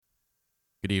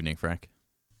Good evening, Frank.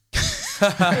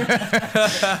 Chris,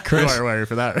 You weren't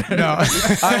for that. no.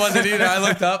 I wasn't either. I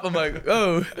looked up. I'm like,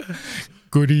 oh.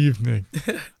 Good evening.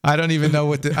 I don't even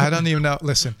know I don't even know.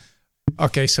 Listen.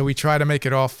 Okay, so we try to make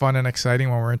it all fun and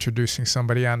exciting when we're introducing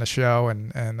somebody on the show,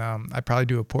 and I probably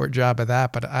do a poor job of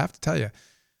that, but I have to tell you,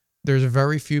 there's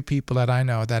very few people that I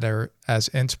know that are as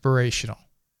inspirational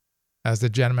as the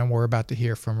gentleman we're about to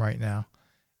hear from right now.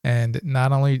 And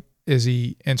not only is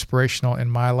he inspirational in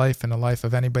my life and the life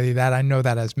of anybody that I know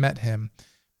that has met him,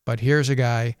 but here's a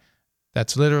guy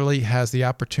that's literally has the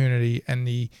opportunity and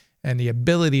the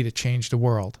ability to change the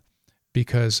world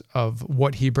because of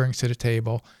what he brings to the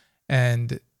table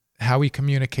and how he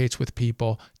communicates with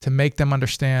people to make them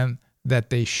understand that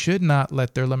they should not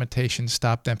let their limitations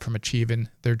stop them from achieving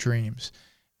their dreams.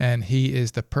 And he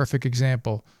is the perfect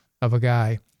example of a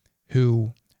guy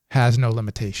who has no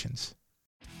limitations.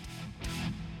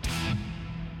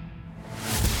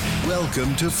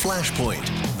 Welcome to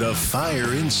Flashpoint, the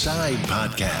Fire Inside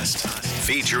podcast,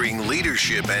 featuring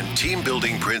leadership and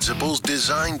team-building principles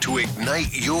designed to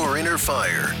ignite your inner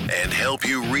fire and help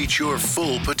you reach your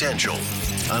full potential.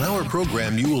 On our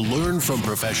program, you will learn from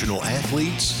professional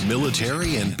athletes,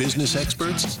 military and business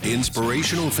experts,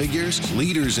 inspirational figures,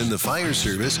 leaders in the fire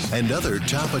service, and other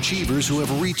top achievers who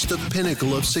have reached the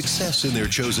pinnacle of success in their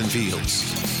chosen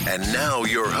fields. And now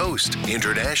your host,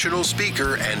 international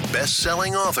speaker and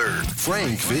best-selling author,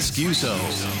 Frank Viscuso.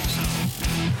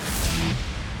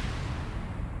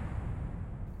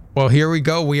 Well, here we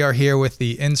go. We are here with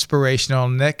the inspirational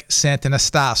Nick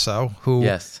Santonastasso, who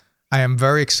Yes. I am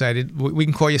very excited. We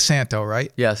can call you Santo,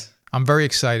 right? Yes. I'm very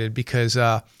excited because,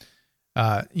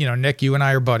 Nick, you and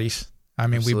I are buddies. I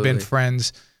mean, Absolutely. we've been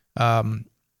friends,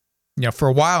 for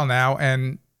a while now.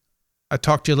 And I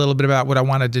talked to you a little bit about what I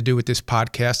wanted to do with this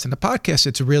podcast. And the podcast,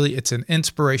 it's an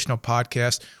inspirational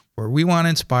podcast where we want to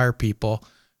inspire people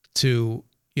to,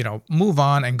 move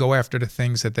on and go after the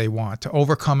things that they want, to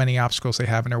overcome any obstacles they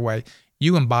have in their way.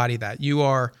 You embody that. You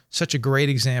are such a great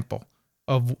example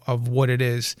of what it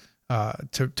is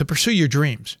to pursue your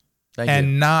dreams. Thank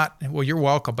and you. You're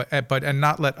welcome, but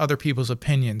not let other people's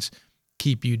opinions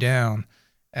keep you down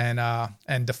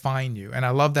and define you. And I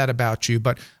love that about you.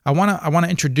 But I want to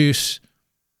introduce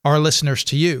our listeners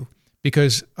to you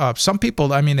because some people,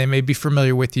 they may be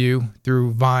familiar with you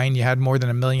through Vine. You had more than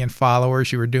 1 million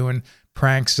followers. You were doing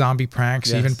pranks, zombie pranks,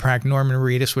 Yes. even pranked Norman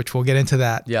Reedus, which we'll get into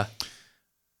that. Yeah.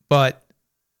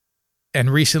 And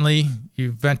recently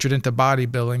you ventured into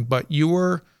bodybuilding, but you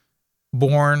were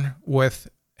born with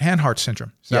Hanhart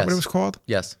syndrome. Is that Yes. what it was called?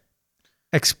 Yes.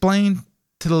 Explain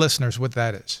to the listeners what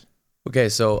that is. Okay,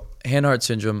 so Hanhart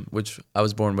syndrome, which I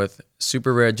was born with,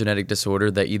 super rare genetic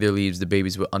disorder that either leaves the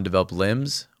babies with undeveloped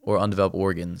limbs or undeveloped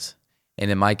organs.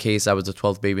 And in my case, I was the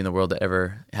 12th baby in the world that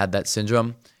ever had that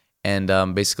syndrome.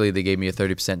 And basically, they gave me a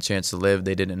 30% chance to live.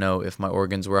 They didn't know if my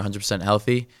organs were 100%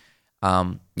 healthy.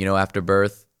 After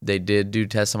birth, they did do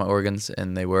tests on my organs,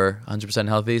 and they were 100%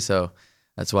 healthy. So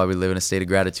that's why we live in a state of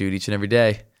gratitude each and every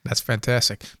day. That's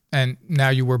fantastic. And now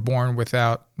you were born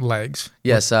without legs.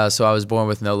 Yes, so I was born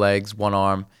with no legs, one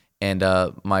arm, and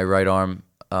my right arm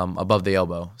above the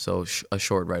elbow, so a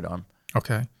short right arm.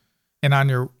 Okay. And on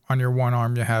your one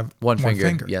arm, you have One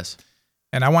finger. Yes.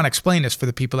 And I want to explain this for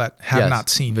the people that have not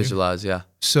seen you, visualize, yeah.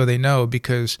 so they know,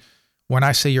 because when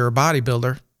I say you're a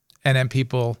bodybuilder and then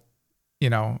people,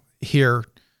 hear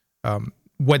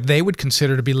what they would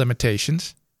consider to be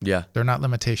limitations, Yeah. they're not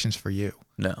limitations for you.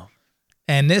 No.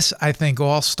 And this, I think,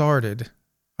 all started,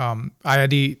 I had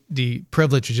the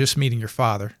privilege of just meeting your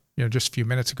father, just a few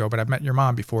minutes ago, but I've met your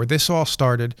mom before. This all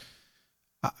started,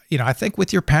 I think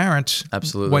with your parents.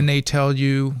 Absolutely. When they tell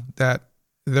you that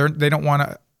they don't want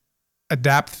to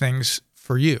adapt things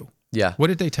for you. Yeah. What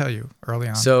did they tell you early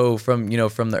on? So from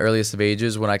the earliest of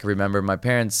ages, when I can remember, my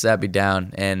parents sat me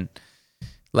down, and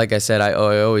like I said, I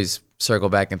always circle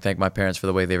back and thank my parents for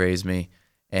the way they raised me.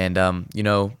 And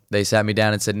they sat me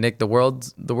down and said, Nick, the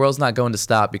world's not going to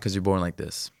stop because you're born like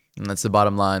this. And that's the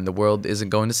bottom line. The world isn't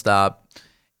going to stop,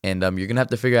 and you're gonna have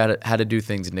to figure out how to do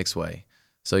things Nick's way.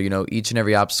 So each and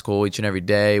every obstacle, each and every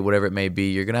day, whatever it may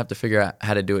be, you're gonna have to figure out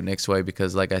how to do it Nick's way,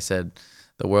 because like I said,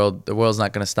 the world's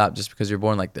not gonna stop just because you're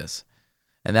born like this.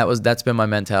 And that's been my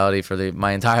mentality for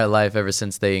my entire life ever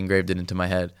since they engraved it into my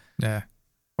head. Yeah.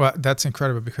 Well, that's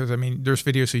incredible, because there's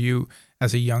videos of you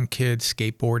as a young kid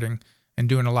skateboarding and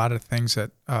doing a lot of things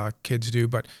that kids do.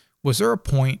 But was there a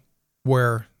point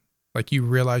where you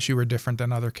realized you were different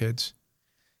than other kids?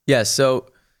 Yeah. So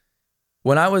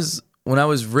when I was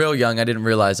real young, I didn't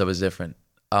realize I was different.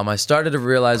 I started to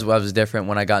realize I was different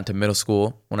when I got into middle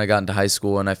school, when I got into high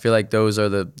school, and I feel like those are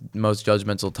the most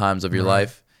judgmental times of your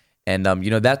life. And,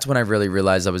 that's when I really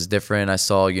realized I was different. I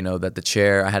saw,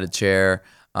 that I had a chair,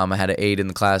 I had an aide in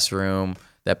the classroom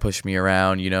that pushed me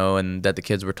around, and that the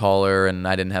kids were taller and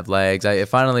I didn't have legs. It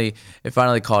finally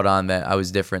caught on that I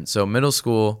was different. So middle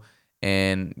school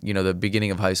and, the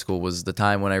beginning of high school was the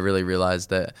time when I really realized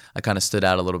that I kind of stood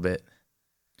out a little bit.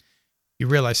 You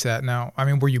realize that now. I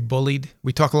mean, were you bullied?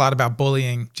 We talk a lot about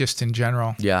bullying just in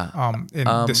general. Yeah.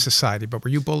 In this society, but were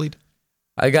you bullied?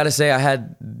 I got to say I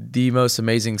had the most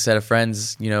amazing set of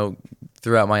friends,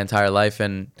 throughout my entire life.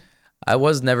 And I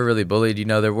was never really bullied.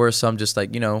 There were some just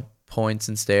like, points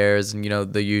and stares and,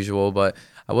 the usual, but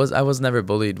I was never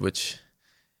bullied, which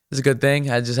is a good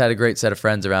thing. I just had a great set of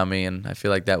friends around me. And I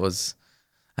feel like I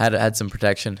had some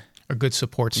protection. A good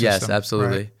support system. Yes,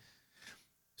 absolutely. Right?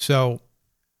 So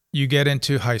you get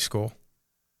into high school,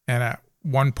 and at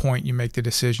one point you make the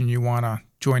decision you want to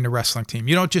join the wrestling team.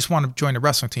 You don't just want to join the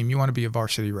wrestling team. You want to be a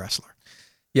varsity wrestler.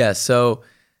 Yeah. So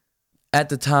at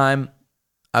the time,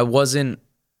 I didn't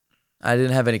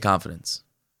have any confidence.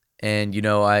 And,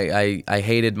 I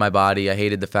hated my body. I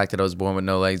hated the fact that I was born with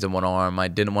no legs and one arm. I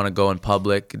didn't want to go in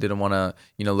public. I didn't want to,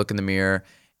 look in the mirror.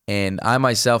 And I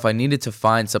needed to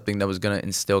find something that was going to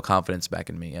instill confidence back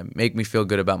in me and make me feel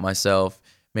good about myself,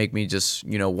 make me just,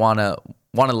 want to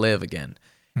live again.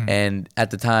 And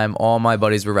at the time, all my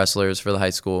buddies were wrestlers for the high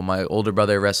school. My older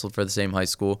brother wrestled for the same high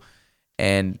school.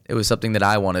 And it was something that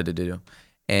I wanted to do.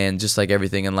 And just like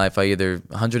everything in life, I either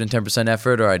 110%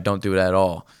 effort or I don't do it at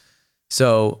all.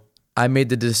 So I made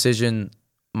the decision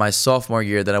my sophomore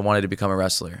year that I wanted to become a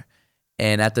wrestler.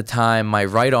 And at the time, my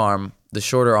right arm, the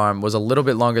shorter arm, was a little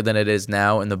bit longer than it is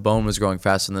now, and the bone was growing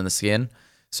faster than the skin.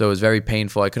 So it was very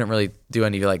painful. I couldn't really do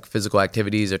any like physical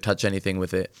activities or touch anything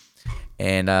with it.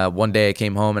 And one day I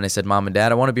came home and I said, Mom and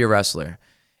Dad, I want to be a wrestler.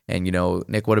 And,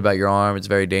 Nick, what about your arm? It's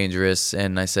very dangerous.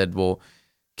 And I said, well,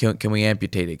 can we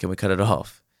amputate it? Can we cut it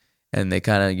off? And they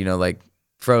kind of, like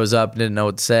froze up, didn't know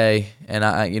what to say. And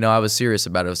I was serious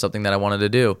about it. It was something that I wanted to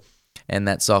do. And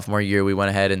that sophomore year, we went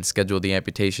ahead and scheduled the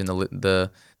amputation.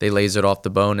 They lasered off the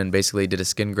bone and basically did a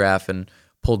skin graft and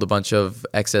pulled a bunch of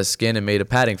excess skin and made a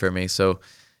padding for me. So,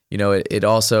 it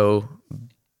also,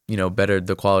 bettered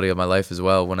the quality of my life as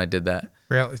well when I did that.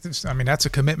 Really? I mean, that's a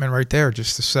commitment right there,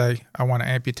 just to say, I want to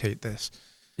amputate this.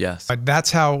 Yes. But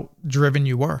that's how driven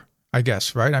you were, I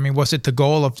guess, right? I mean, was it the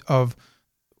goal of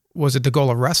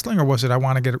wrestling, or was it I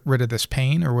want to get rid of this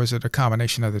pain, or was it a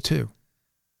combination of the two?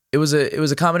 It was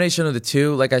a combination of the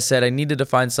two. Like I said, I needed to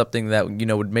find something that,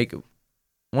 would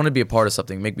want to be a part of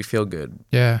something, make me feel good.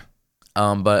 Yeah.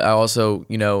 But I also,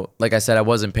 like I said, I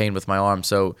was in pain with my arm,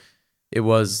 so it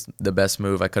was the best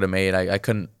move I could have made. I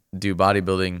couldn't do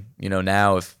bodybuilding,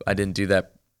 now if I didn't do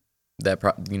that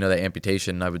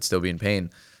amputation, I would still be in pain.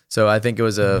 So I think it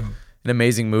was an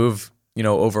amazing move,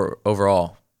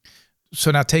 overall.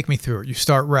 So now take me through it. You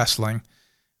start wrestling,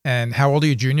 and how old are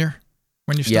you, junior?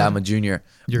 When you start? Yeah, I'm a junior.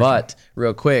 But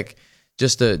real quick,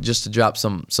 just to drop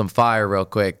some fire real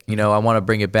quick, I want to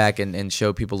bring it back and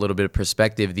show people a little bit of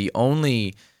perspective. The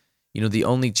only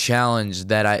challenge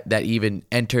that even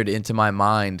entered into my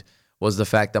mind was the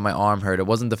fact that my arm hurt. It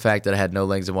wasn't the fact that I had no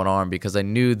legs and one arm, because I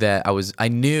knew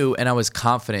and I was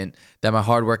confident that my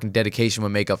hard work and dedication would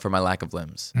make up for my lack of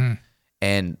limbs.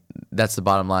 And that's the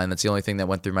bottom line. That's the only thing that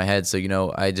went through my head.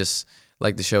 So, I just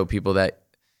like to show people that,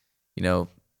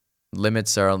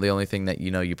 limits are the only thing that,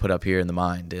 you put up here in the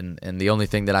mind. And the only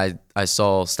thing that I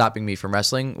saw stopping me from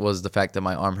wrestling was the fact that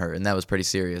my arm hurt. And that was pretty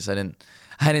serious. I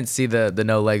didn't see the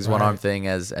no legs, one arm thing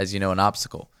as an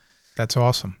obstacle. That's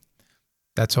awesome.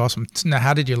 That's awesome. Now,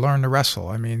 how did you learn to wrestle?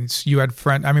 I mean, you had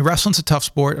friends. I mean, wrestling's a tough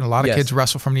sport, and a lot of kids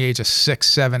wrestle from the age of 6,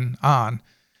 7 on,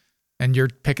 and you're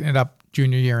picking it up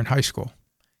junior year in high school.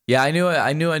 Yeah, I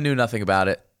knew nothing about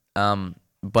it.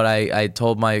 But I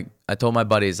told my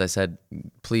buddies, I said,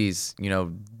 please,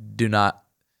 do not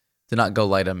go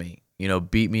light on me.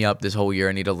 Beat me up this whole year.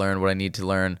 I need to learn what I need to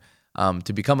learn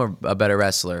to become a better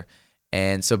wrestler.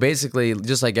 And so basically,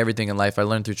 just like everything in life, I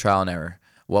learned through trial and error.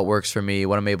 What works for me,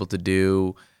 what I'm able to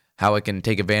do, how I can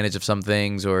take advantage of some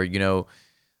things, or,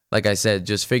 like I said,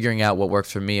 just figuring out what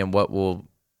works for me and what will,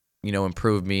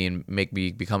 improve me and make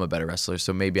me become a better wrestler.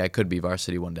 So maybe I could be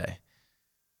varsity one day.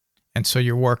 And so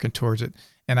you're working towards it.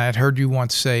 And I had heard you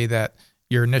once say that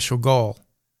your initial goal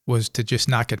was to just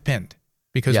not get pinned,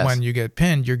 because when you get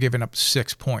pinned, you're giving up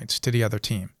 6 points to the other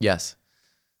team. Yes.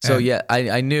 So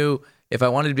I knew if I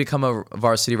wanted to become a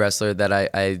varsity wrestler that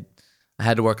I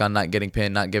had to work on not getting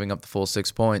pinned, not giving up the full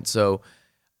 6 points. So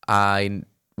I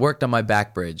worked on my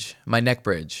neck bridge.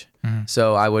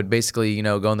 So I would basically,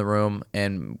 go in the room,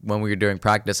 and when we were doing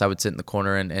practice, I would sit in the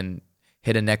corner and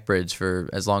hit a neck bridge for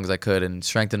as long as I could and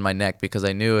strengthen my neck, because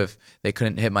I knew if they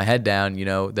couldn't hit my head down,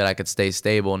 that I could stay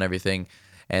stable and everything.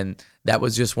 And that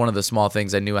was just one of the small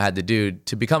things I knew I had to do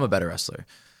to become a better wrestler.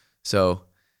 So,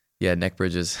 yeah, neck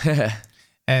bridges.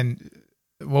 And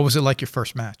what was it like your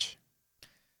first match?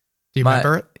 Do you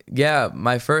remember it? Yeah,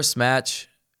 my first match,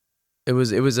 it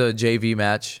was a JV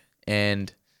match,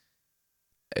 and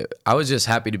I was just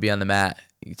happy to be on the mat,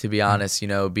 to be honest,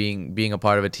 being a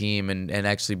part of a team and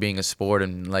actually being a sport,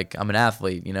 and like I'm an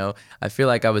athlete, I feel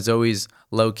like I was always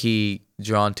low key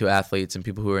drawn to athletes and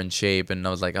people who are in shape, and I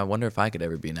was like, I wonder if I could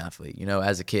ever be an athlete,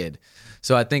 as a kid.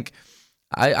 So I think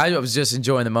I was just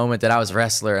enjoying the moment that I was a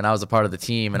wrestler and I was a part of the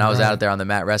team and I was out there on the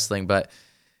mat wrestling, but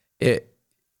it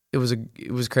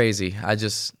was crazy. I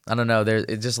don't know,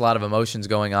 it's just a lot of emotions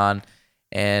going on.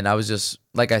 And I was just,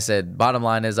 like I said, bottom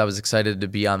line is I was excited to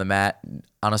be on the mat,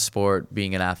 on a sport,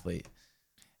 being an athlete.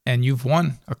 And you've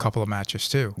won a couple of matches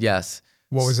too. Yes.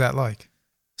 What was that like?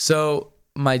 So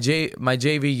my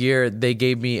JV year, they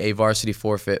gave me a varsity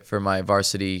forfeit for my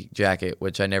varsity jacket,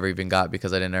 which I never even got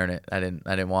because I didn't earn it. I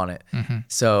didn't want it. Mm-hmm.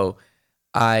 So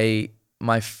my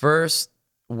first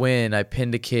win, I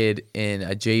pinned a kid in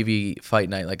a JV fight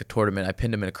night, like a tournament. I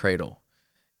pinned him in a cradle.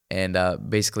 And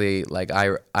basically, like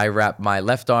I wrapped my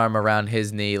left arm around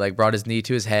his knee, like brought his knee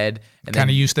to his head, and kind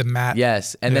of used the mat.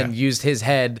 Yes, and then used his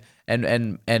head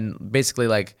and basically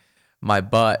like my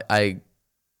butt. I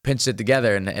pinched it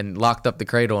together and locked up the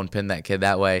cradle and pinned that kid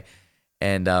that way.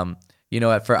 And I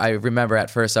remember at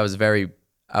first I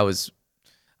was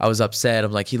upset.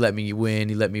 I'm like, he let me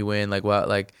win. Like what?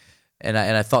 Like, and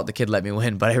I thought the kid let me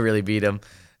win, but I really beat him.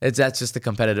 That's just the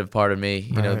competitive part of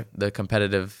me, the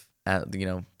competitive.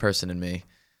 Person in me.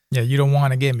 Yeah, you don't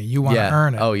want to give me. You want to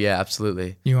earn it. Oh yeah,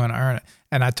 absolutely. You want to earn it,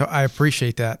 and I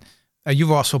appreciate that.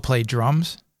 You've also played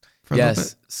drums for a little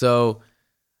bit. So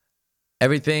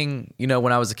everything,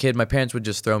 when I was a kid, my parents would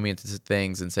just throw me into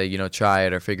things and say, try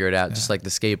it or figure it out. Yeah. Just like the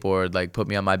skateboard, like put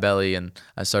me on my belly, and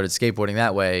I started skateboarding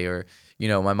that way. Or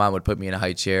my mom would put me in a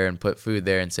high chair and put food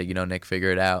there and say, Nick,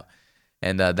 figure it out.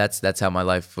 And that's how my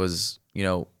life was,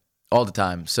 all the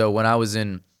time. So when I was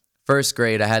in first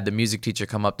grade, I had the music teacher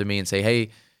come up to me and say, hey,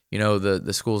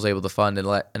 the school's able to fund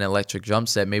an electric drum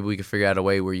set. Maybe we could figure out a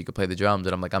way where you could play the drums.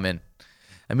 And I'm like, I'm in.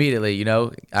 Immediately,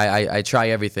 I try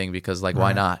everything because, like,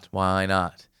 why not? Why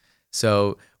not?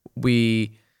 So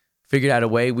we figured out a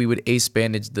way. We would ace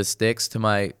bandage the sticks to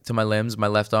my limbs, my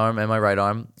left arm and my right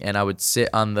arm, and I would sit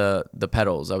on the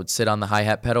pedals. I would sit on the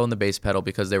hi-hat pedal and the bass pedal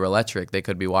because they were electric. They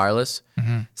could be wireless.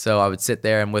 Mm-hmm. So I would sit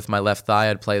there, and with my left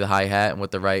thigh, I'd play the hi-hat, and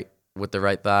with the right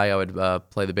thigh, I would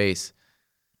play the bass.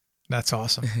 That's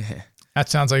awesome. That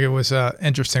sounds like it was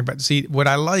interesting. But see, what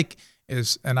I like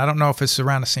is, and I don't know if it's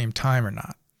around the same time or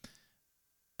not,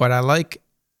 but I like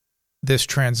this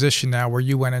transition now where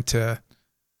you went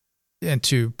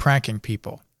into pranking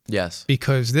people. Yes.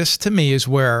 Because this, to me, is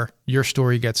where your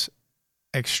story gets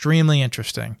extremely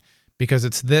interesting, because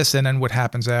it's this and then what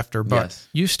happens after. But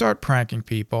you start pranking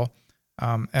people.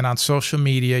 And on social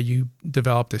media, you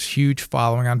developed this huge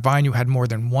following. On Vine, you had more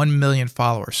than 1 million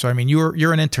followers. So, I mean,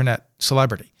 you're an internet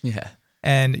celebrity. Yeah.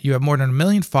 And you have more than 1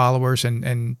 million followers.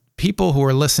 And people who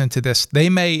are listening to this, they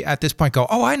may at this point go,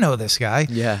 oh, I know this guy.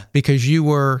 Yeah. Because you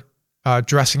were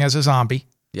dressing as a zombie.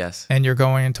 Yes. And you're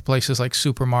going into places like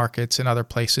supermarkets and other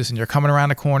places, and you're coming around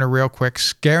the corner real quick,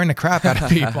 scaring the crap out of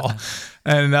people.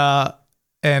 And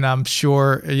I'm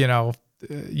sure,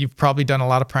 you've probably done a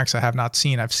lot of pranks I have not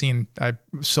seen. I've seen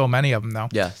so many of them though.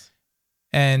 Yes.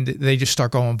 And they just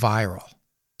start going viral.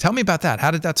 Tell me about that. How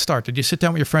did that start? Did you sit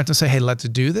down with your friends and say, hey, let's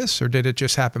do this? Or did it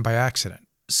just happen by accident?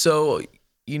 So,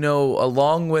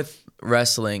 along with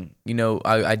wrestling,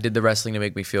 I did the wrestling to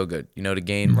make me feel good, to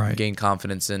gain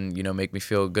confidence and, make me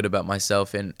feel good about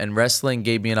myself. And wrestling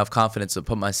gave me enough confidence to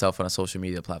put myself on a social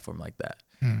media platform like that.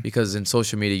 Because in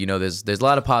social media, there's a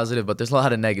lot of positive, but there's a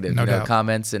lot of negative,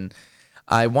 comments. And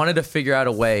I wanted to figure out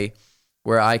a way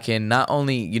where I can not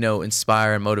only,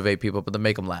 inspire and motivate people, but to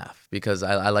make them laugh, because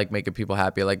I like making people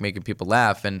happy. I like making people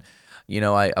laugh. And,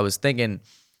 I was thinking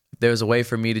there's a way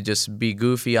for me to just be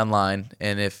goofy online.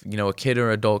 And if, a kid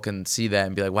or adult can see that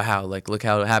and be like, wow, like, look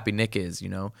how happy Nick is,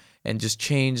 and just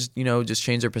change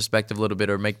their perspective a little bit,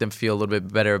 or make them feel a little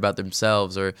bit better about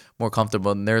themselves or more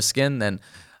comfortable in their skin, then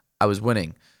I was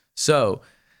winning. So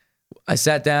I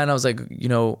sat down, I was like,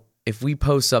 if we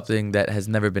post something that has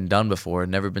never been done before,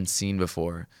 never been seen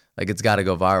before, like, it's got to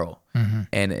go viral. Mm-hmm.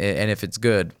 And if it's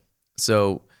good.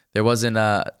 So there wasn't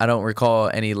I don't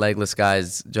recall any legless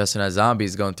guys dressing as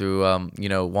zombies going through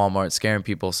Walmart scaring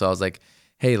people. So I was like,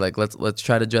 hey, like, let's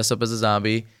try to dress up as a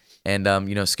zombie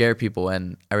and scare people.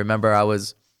 And I remember I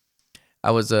was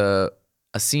a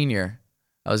senior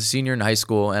I was a senior in high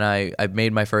school, and I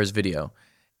made my first video,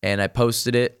 and I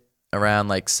posted it around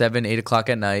like 7, 8 o'clock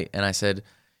at night, and I said,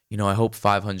 I hope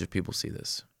 500 people see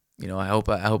this. I hope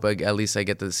at least I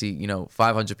get to see,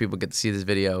 500 people get to see this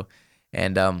video.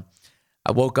 And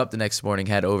I woke up the next morning,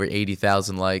 had over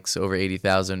 80,000 likes, over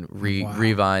 80,000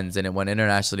 revines, and it went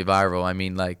internationally viral. I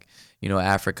mean, like,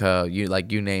 Africa,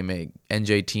 you name it,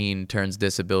 NJ teen turns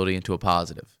disability into a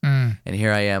positive. And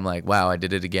here I am like, wow, I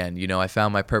did it again. I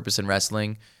found my purpose in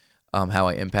wrestling, how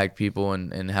I impact people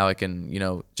and how I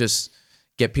can, just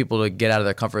get people to get out of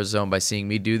their comfort zone by seeing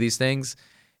me do these things.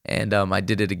 And I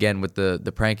did it again with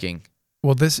the pranking.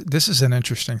 Well, this is an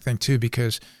interesting thing too,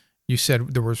 because you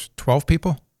said there was 12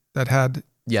 people that had.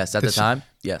 Yes, at the time.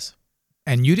 Yes.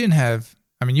 And you didn't have,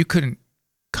 you couldn't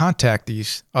contact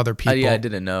these other people. Yeah, I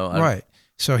didn't know. Right.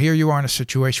 So here you are in a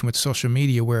situation with social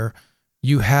media where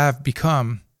you have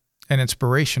become an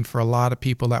inspiration for a lot of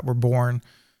people that were born,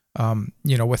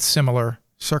 with similar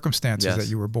circumstances that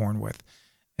you were born with.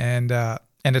 And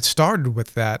it started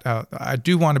with that. I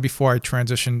do want to, before I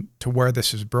transition to where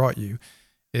this has brought you,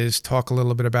 is talk a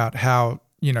little bit about how,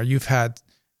 you've had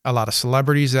a lot of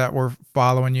celebrities that were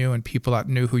following you and people that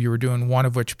knew who you were doing, one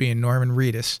of which being Norman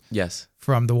Reedus. Yes.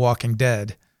 From The Walking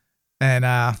Dead.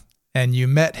 And you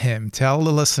met him. Tell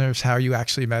the listeners how you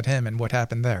actually met him and what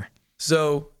happened there.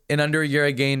 So in under a year,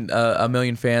 I gained 1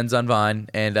 million fans on Vine,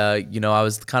 and I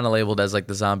was kind of labeled as like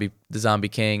the zombie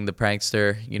king, the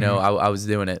prankster. I was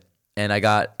doing it, and I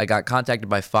got contacted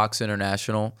by Fox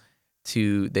International.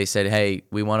 They said, hey,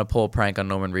 we want to pull a prank on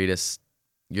Norman Reedus.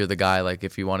 You're the guy. Like,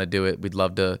 if you want to do it, we'd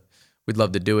love to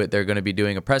do it. They're going to be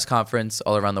doing a press conference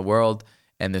all around the world,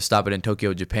 and they're stopping in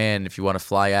Tokyo, Japan. If you want to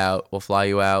fly out, we'll fly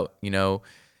you out, and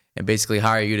basically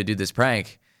hire you to do this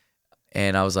prank.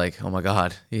 And I was like, oh my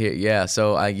God, yeah.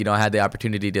 So I had the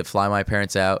opportunity to fly my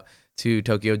parents out to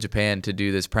Tokyo, Japan to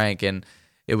do this prank. And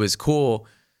it was cool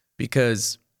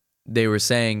because they were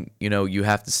saying, you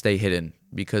have to stay hidden,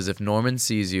 because if Norman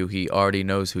sees you, he already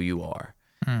knows who you are.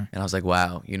 And I was like,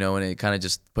 wow, and it kind of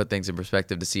just put things in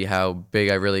perspective to see how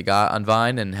big I really got on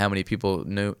Vine and how many people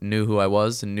knew who I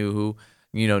was and knew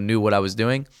what I was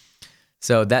doing.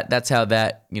 So that's how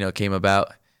that, came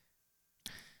about.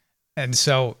 And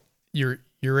so you're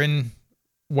in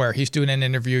where he's doing an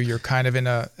interview. You're kind of in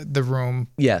the room.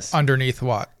 Yes. Underneath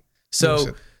what?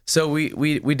 So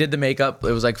we did the makeup.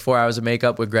 It was like 4 hours of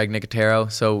makeup with Greg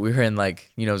Nicotero. So we were in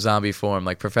like, zombie form,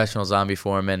 like professional zombie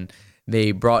form. And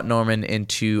they brought Norman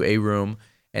into a room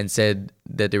and said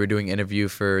that they were doing an interview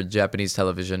for Japanese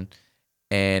television.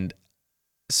 And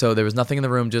so there was nothing in the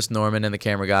room, just Norman and the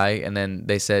camera guy. And then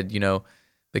they said,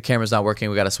 the camera's not working.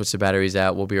 We got to switch the batteries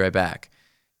out. We'll be right back.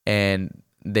 And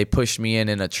they pushed me in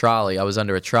a trolley. I was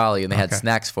under a trolley, and they had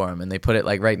snacks for him, and they put it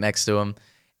like right next to him.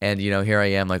 And here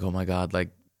I am, like, oh my God, like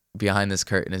behind this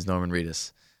curtain is Norman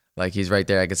Reedus. Like, he's right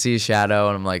there. I could see his shadow,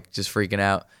 and I'm like just freaking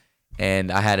out.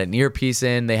 And I had an earpiece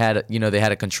in. They had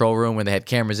a control room where they had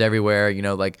cameras everywhere.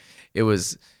 Like it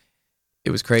was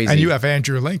crazy. And you have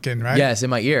Andrew Lincoln, right? Yes, in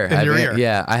my ear. In your ear.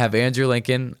 Yeah, I have Andrew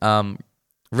Lincoln,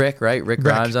 Rick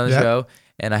Grimes on the show,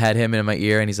 and I had him in my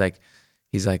ear, and he's like,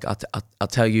 I'll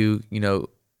tell you,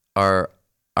 our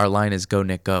line is go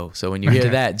Nick go. So when you hear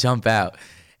that, jump out.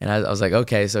 And I was like,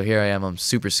 okay. So here I am. I'm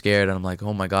super scared, and I'm like,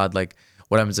 oh my God, like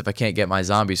what happens if I can't get my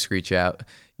zombie screech out?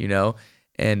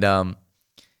 And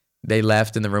they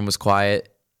left, and the room was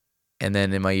quiet. And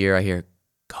then in my ear, I hear,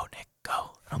 go Nick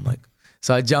go. And I'm like,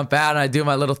 so I jump out and I do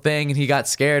my little thing, and he got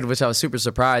scared, which I was super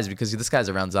surprised because this guy's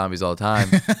around zombies all the time.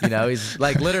 He's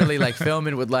like literally like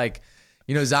filming with like,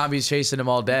 zombies chasing him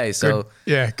all day. So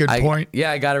good point.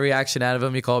 I got a reaction out of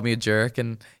him. He called me a jerk,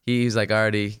 and he's like,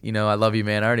 already, I love you,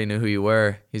 man. I already knew who you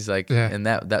were. He's like, and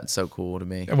that's so cool to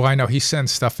me. Well, I know he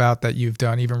sends stuff out that you've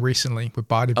done even recently with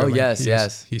bodybuilding. Oh,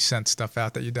 yes. He sent stuff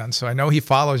out that you've done. So I know he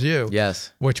follows you.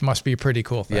 Yes. Which must be a pretty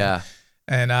cool thing. Yeah.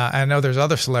 And I know there's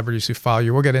other celebrities who follow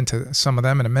you. We'll get into some of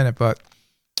them in a minute, but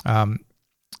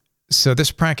so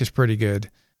this prank is pretty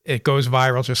good. It goes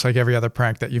viral just like every other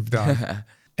prank that you've done.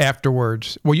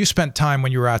 Afterwards, well, you spent time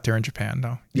when you were out there in Japan,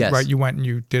 though. Yes. Right? You went and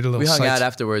you did a little. We hung out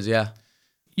afterwards, yeah.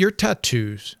 Your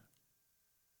tattoos,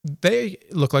 they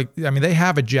look like, they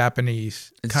have a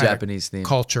Japanese theme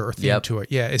culture or theme to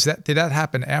it. Yeah. Did that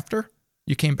happen after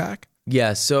you came back?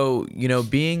 Yeah. So,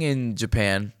 being in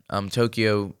Japan,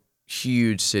 Tokyo,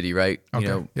 huge city, right?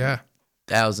 Okay.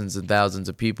 Thousands and thousands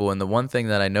of people. And the one thing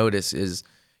that I notice is,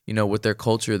 with their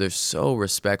culture, they're so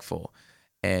respectful.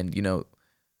 And,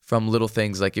 from little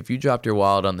things, like if you dropped your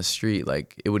wallet on the street,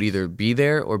 like it would either be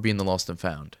there or be in the lost and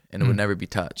found, and it would never be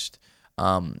touched.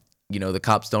 The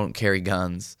cops don't carry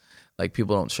guns. Like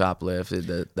people don't shoplift.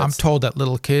 I'm That's, told that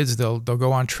little kids, they'll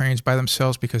go on trains by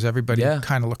themselves because everybody Yeah.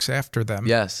 kind of looks after them.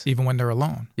 yes. Even when they're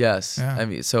alone. Yes. Yeah. I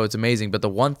mean, so it's amazing. But the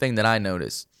one thing that I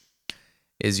noticed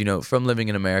is, you know, from living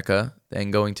in America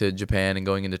and going to Japan and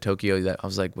going into Tokyo, that I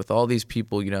was like, with all these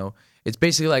people, you know, it's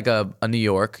basically like a New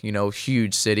York, you know,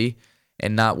 huge city.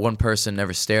 And not one person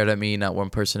ever stared at me. Not one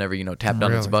person ever, you know, tapped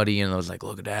on its Really? buddy and was like,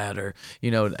 look at that. Or,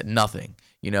 you know, nothing.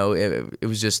 You know, it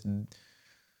was just,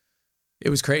 it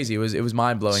was crazy. It was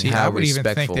mind blowing See, how I would even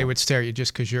respectful. think they would stare at you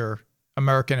just because you're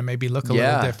American and maybe look a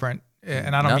Yeah. little different.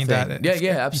 And I don't mean Nothing. that.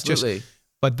 Yeah, it's just- absolutely.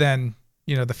 but then,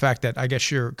 you know, the fact that I guess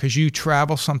because you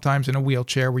travel sometimes in a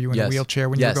wheelchair. Were you in a Yes. wheelchair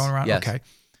when Yes. you were going around? Yes. Okay.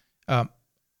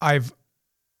 I've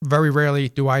very rarely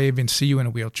do I even see you in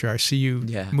a wheelchair. I see you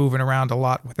Yeah. moving around a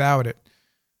lot without it.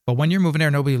 But when you're moving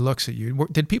there, nobody looks at you.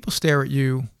 Did people stare at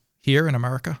you here in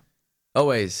America?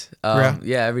 Always.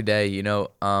 Yeah, every day, you know.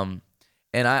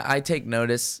 And I take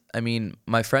notice. I mean,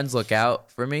 my friends look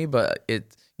out for me, but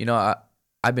you know,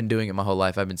 I've been doing it my whole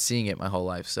life. I've been seeing it my whole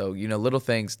life. So, you know, little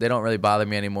things, they don't really bother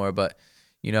me anymore. But,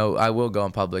 you know, I will go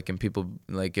in public and people,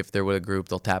 like, if they're with a group,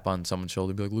 they'll tap on someone's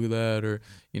shoulder, be like, look at that, or,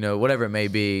 you know, whatever it may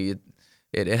be.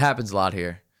 It happens a lot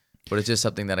here. But it's just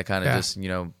something that I kind of Yeah. just, you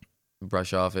know,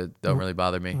 brush off. It don't really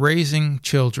bother me. Raising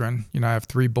children, you know, I have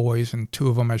 3 boys and 2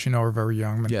 of them, as you know, are very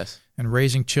young. Yes. And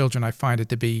raising children, I find it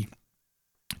to be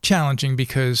challenging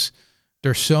because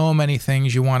there's so many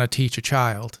things you want to teach a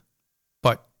child,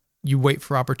 but you wait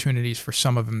for opportunities for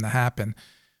some of them to happen.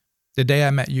 The day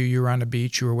I met you, you were on the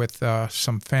beach. You were with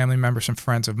some family members, some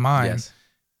friends of mine. Yes.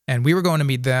 And we were going to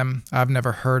meet them. I've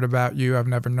never heard about you. I've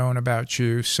never known about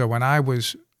you. So when I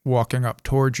was walking up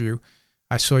towards you,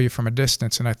 I saw you from a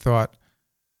distance and I thought,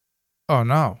 oh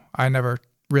no, I never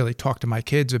really talked to my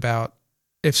kids about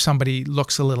if somebody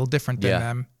looks a little different than Yeah.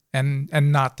 them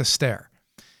and not the stare.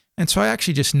 And so I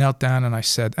actually just knelt down and I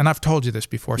said, and I've told you this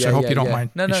before, so I hope you don't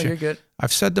mind. No, me sharing. you're good.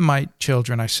 I've said to my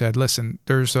children, I said, listen,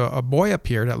 there's a boy up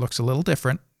here that looks a little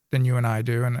different than you and I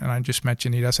do. And I just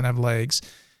mentioned he doesn't have legs.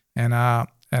 And I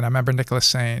remember Nicholas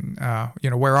saying, you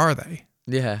know, where are they?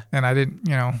 Yeah. And I didn't,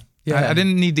 you know, Yeah. I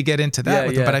didn't need to get into that Yeah,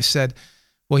 with him, but yeah. I said,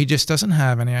 well, he just doesn't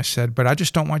have any. I said, but I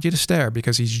just don't want you to stare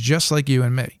because he's just like you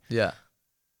and me. Yeah.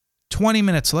 20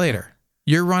 minutes later,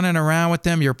 you're running around with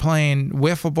them, you're playing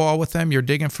wiffle ball with them, you're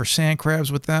digging for sand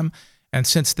crabs with them. And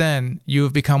since then, you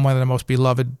have become one of the most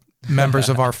beloved members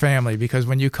of our family because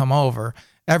when you come over,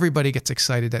 everybody gets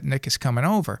excited that Nick is coming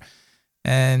over.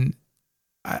 And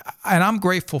I'm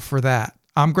grateful for that.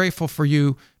 I'm grateful for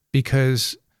you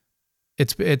because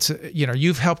it's you know,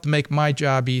 you've helped make my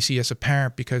job easy as a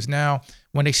parent because now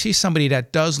when they see somebody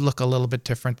that does look a little bit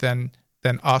different than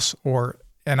us,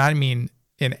 and I mean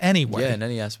in any way, Yeah, in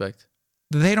any aspect.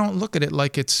 they don't look at it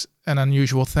like it's an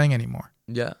unusual thing anymore.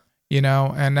 Yeah. You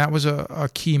know, and that was a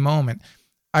key moment.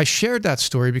 I shared that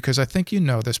story because I think you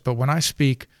know this, but when I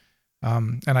speak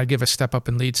and I give a Step Up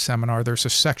and Lead seminar, there's a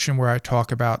section where I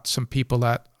talk about some people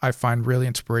that I find really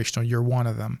inspirational. You're one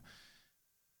of them.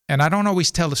 And I don't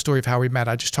always tell the story of how we met.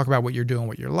 I just talk about what you're doing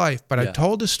with your life. But I Yeah.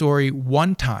 told the story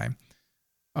one time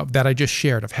that I just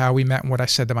shared of how we met and what I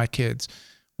said to my kids.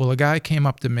 Well, a guy came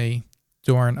up to me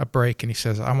during a break and he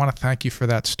says, I want to thank you for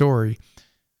that story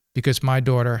because my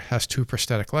daughter has 2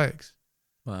 prosthetic legs.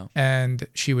 Wow. And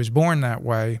she was born that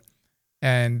way.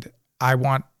 And I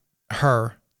want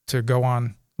her to go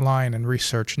online and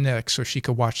research Nick so she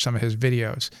could watch some of his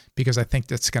videos because I think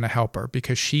that's going to help her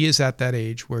because she is at that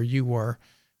age where you were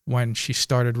when she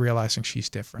started realizing she's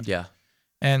different. Yeah.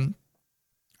 And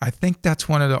I think that's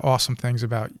one of the awesome things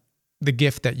about the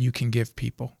gift that you can give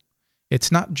people.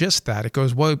 It's not just that. It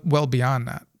goes well beyond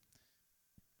that.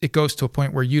 It goes to a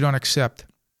point where you don't accept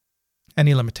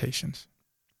any limitations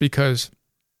because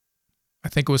I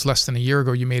think it was less than a year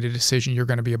ago you made a decision you're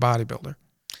going to be a bodybuilder.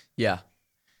 Yeah.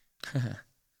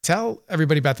 Tell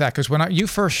everybody about that because when you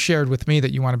first shared with me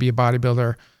that you want to be a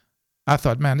bodybuilder, I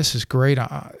thought, man, this is great.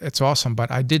 It's awesome.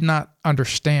 But I did not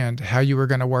understand how you were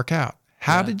going to work out.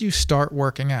 How Yeah. did you start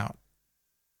working out?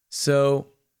 So,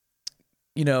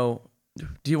 you know,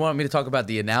 do you want me to talk about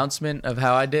the announcement of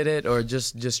how I did it or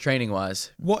just training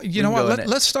wise? Well, you We know can go what? in it.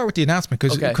 Let's start with the announcement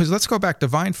because Okay. let's go back to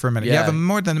Vine for a minute. You Yeah. have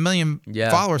more than 1 million Yeah.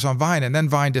 followers on Vine, and then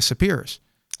Vine disappears.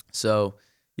 So,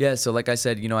 yeah, so like I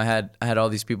said, you know, I had all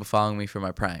these people following me for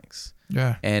my pranks.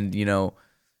 Yeah. And, you know,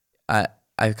 I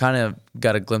kind of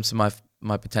got a glimpse of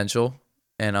my potential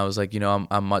and I was like, you know,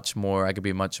 I'm much more, I could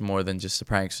be much more than just a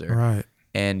prankster. Right.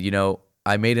 And, you know,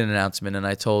 I made an announcement and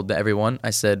I told everyone,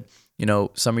 I said, you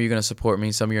know, some of you are going to support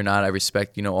me, some of you are not. I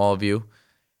respect, you know, all of you.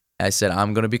 I said,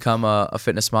 I'm going to become a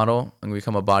fitness model. I'm going to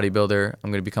become a bodybuilder.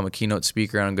 I'm going to become a keynote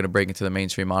speaker, and I'm going to break into the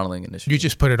mainstream modeling industry. You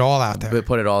just put it all out there.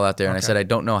 Put it all out there. And I said, I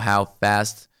don't know how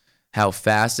fast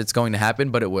it's going to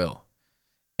happen, but it will.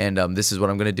 And this is what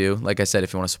I'm going to do. Like I said,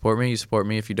 if you want to support me, you support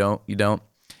me. If you don't, you don't.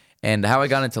 And how I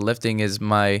got into lifting is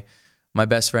my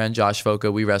best friend, Josh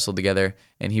Foca, we wrestled together.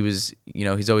 And he was,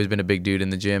 he's always been a big dude in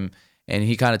the gym. And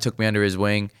he kind of took me under his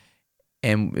wing.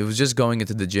 And it was just going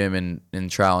into the gym and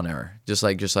trial and error, just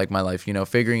like my life,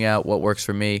 figuring out what works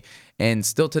for me. And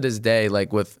still to this day,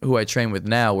 like with who I train with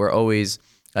now, we're always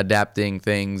adapting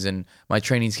things, and my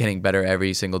training's getting better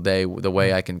every single day. The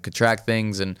way I can contract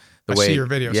things and the way I see your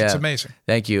videos. Yeah, it's amazing.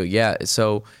 Thank you. Yeah.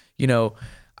 So,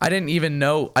 I didn't even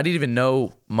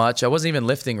know much. I wasn't even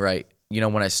lifting right,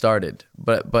 when I started,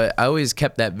 but I always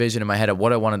kept that vision in my head of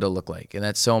what I wanted to look like. And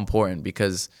that's so important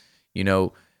because,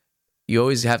 you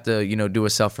always have to, do a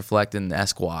self-reflect and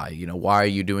ask why. Why are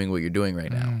you doing what you're doing right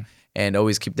now? And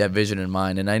always keep that vision in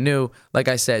mind. And I knew, like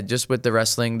I said, just with the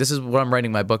wrestling, this is what I'm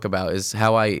writing my book about, is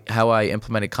how I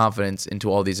implemented confidence into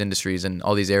all these industries and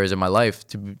all these areas of my life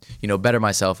to, better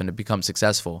myself and to become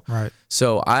successful. Right.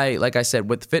 So like I said,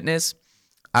 with fitness,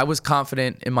 I was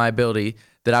confident in my ability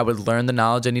that I would learn the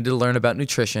knowledge I needed to learn about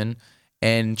nutrition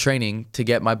and training to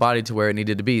get my body to where it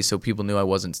needed to be. So people knew I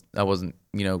wasn't,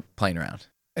 playing around.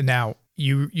 And now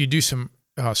you do some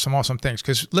awesome things,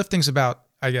 because lifting's about,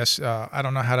 I guess, I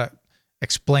don't know how to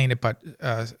explain it, but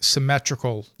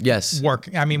symmetrical work.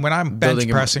 I mean, when I'm bench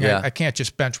pressing, I can't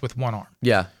just bench with one arm.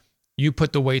 Yeah. You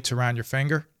put the weights around your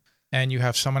finger, and you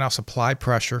have someone else apply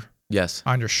pressure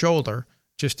on your shoulder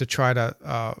just to try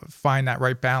to find that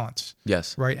right balance.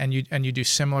 Yes. Right. And you do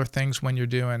similar things when you're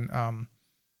doing,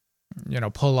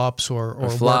 pull-ups or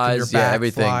flies, working your back,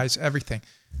 everything. flies, everything.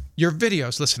 Your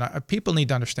videos, listen, people need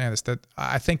to understand this, that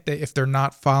I think that if they're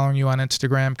not following you on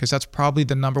Instagram, because that's probably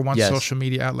the number one social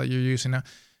media outlet you're using now,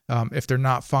 if they're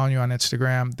not following you on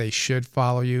Instagram, they should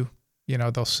follow you.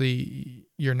 They'll see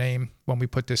your name when we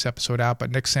put this episode out, but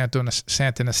Nick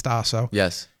Santonastasso.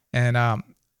 Yes. And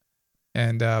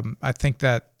I think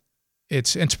that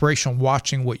it's inspirational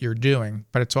watching what you're doing,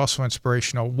 but it's also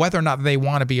inspirational whether or not they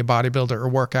want to be a bodybuilder or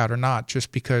work out or not,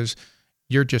 just because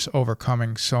you're just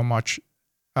overcoming so much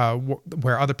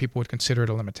where other people would consider it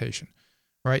a limitation,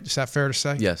 right? Is that fair to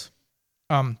say? Yes.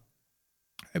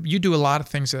 You do a lot of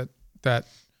things that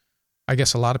I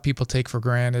guess a lot of people take for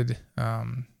granted.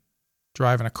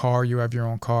 Driving a car, you have your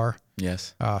own car.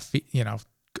 Yes.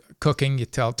 Cooking. You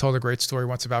told a great story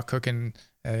once about cooking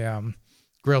a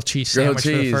grilled cheese sandwich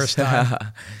for the first time.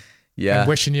 Yeah. And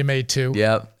wishing you made two.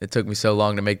 Yeah. It took me so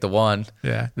long to make the one.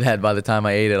 Yeah. That by the time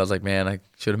I ate it, I was like, man, I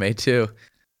should have made two.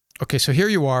 Okay, so here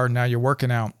you are. Now you're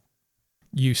working out.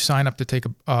 You sign up to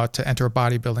enter a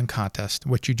bodybuilding contest,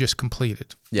 which you just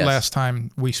completed. Yes. Last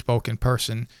time we spoke in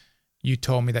person, you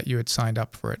told me that you had signed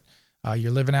up for it.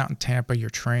 You're living out in Tampa. You're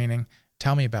training.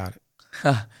 Tell me about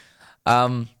it.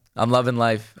 I'm loving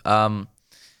life. I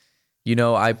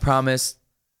promised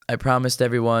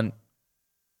everyone.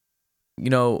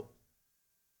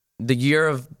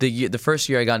 The first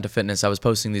year I got into fitness, I was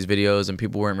posting these videos and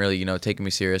people weren't really, taking me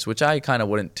serious, which I kind of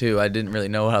wouldn't too. I didn't really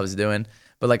know what I was doing.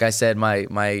 But like I said,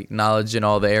 my knowledge in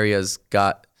all the areas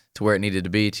got to where it needed to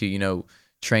be to,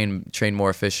 train more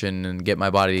efficient and get my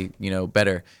body,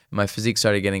 better. My physique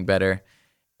started getting better.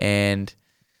 And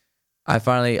I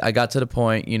got to the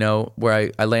point,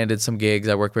 where I landed some gigs.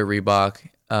 I worked with Reebok.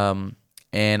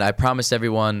 And I promised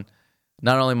everyone,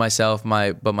 not only myself,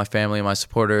 but my family and my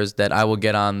supporters, that I will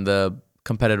get on the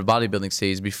competitive bodybuilding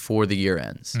stage before the year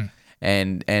ends.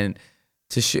 And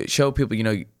to show people,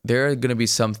 there are going to be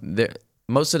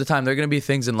most of the time, there are going to be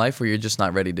things in life where you're just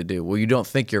not ready to do. Well, you don't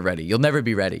think you're ready. You'll never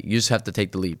be ready. You just have to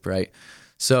take the leap, right?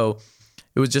 So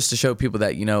it was just to show people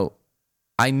that,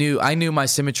 I knew my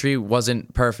symmetry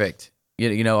wasn't perfect.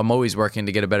 I'm always working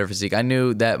to get a better physique. I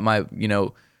knew that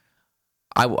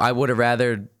I would have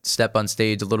rather step on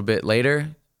stage a little bit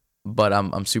later, but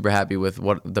I'm super happy with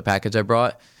what the package I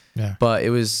brought. Yeah. But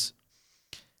it was,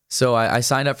 so I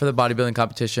signed up for the bodybuilding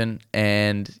competition,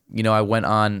 and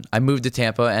I moved to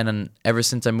Tampa, and ever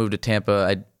since I moved to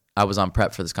Tampa, I was on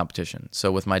prep for this competition.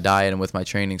 So with my diet and with my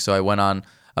training, so I went on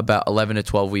about 11 to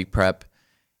 12 week prep,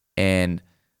 and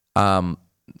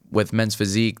with Men's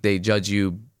Physique, they judge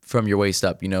you from your waist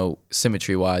up,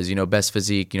 symmetry wise, best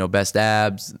physique, best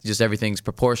abs, just everything's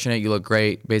proportionate. You look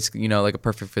great, basically, like a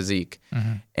perfect physique.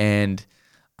 Mm-hmm. And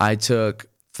I took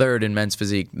third in Men's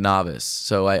Physique novice.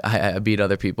 So I beat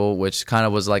other people, which kind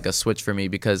of was like a switch for me,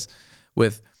 because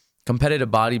with competitive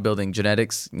bodybuilding,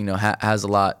 genetics, has a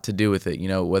lot to do with it,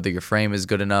 whether your frame is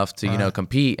good enough to,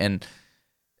 compete. And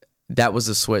that was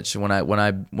the switch. When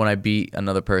I beat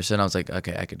another person, I was like,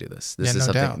 okay, I could do this. This is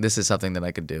something. Doubt. This is something that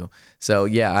I could do. So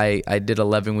yeah, I did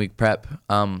 11-week prep,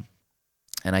 and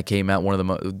I came out one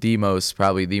of the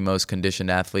most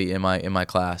conditioned athlete in my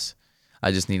class.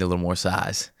 I just need a little more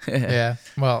size. Yeah.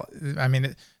 Well, I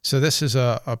mean, so this is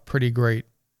a pretty great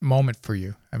moment for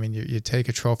you. I mean, you take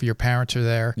a trophy. Your parents are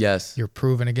there. Yes. You're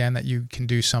proving again that you can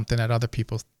do something that other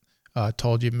people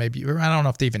told you maybe. I don't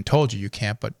know if they even told you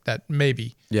can't, but that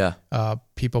maybe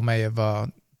people may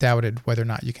have doubted whether or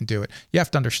not you can do it. You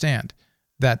have to understand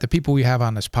that the people we have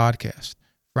on this podcast,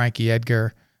 Frankie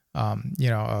Edgar,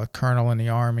 a colonel in the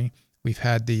Army. We've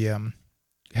had the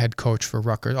head coach for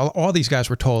Rutgers. All these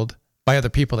guys were told by other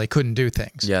people they couldn't do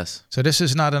things. Yes. So this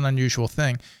is not an unusual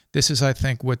thing. This is, I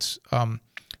think, what's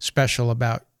special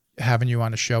about having you on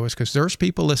the show is because there's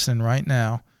people listening right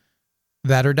now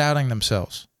that are doubting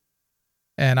themselves.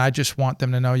 And I just want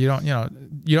them to know you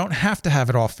don't have to have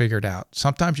it all figured out.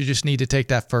 Sometimes you just need to take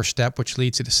that first step, which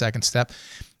leads to the second step.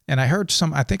 And I heard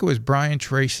I think it was Brian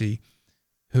Tracy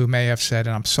who may have said,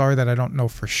 and I'm sorry that I don't know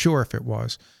for sure if it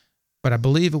was, but I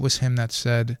believe it was him that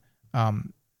said,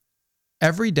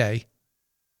 every day,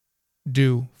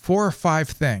 do 4 or 5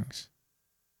 things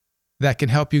that can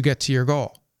help you get to your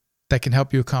goal, that can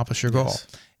help you accomplish your goal. Yes.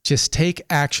 Just take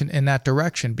action in that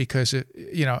direction because,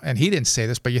 and he didn't say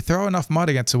this, but you throw enough mud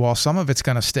against the wall, some of it's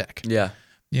going to stick. Yeah.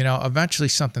 Eventually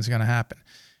something's going to happen.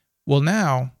 Well,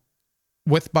 now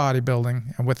with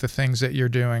bodybuilding and with the things that you're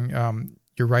doing,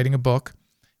 you're writing a book,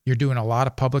 you're doing a lot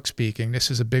of public speaking. This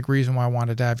is a big reason why I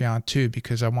wanted to have you on too,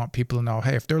 because I want people to know,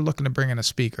 hey, if they're looking to bring in a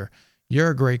speaker,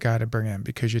 you're a great guy to bring in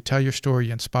because you tell your story,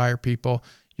 you inspire people,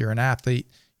 you're an athlete,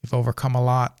 you've overcome a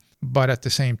lot. But at the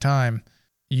same time,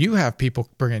 you have people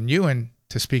bringing you in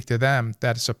to speak to them.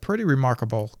 That's a pretty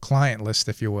remarkable client list,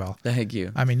 if you will. Thank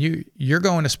you. I mean, you're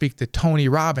going to speak to Tony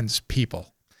Robbins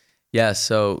people. Yeah,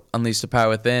 so Unleash the Power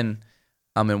Within,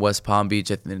 I'm in West Palm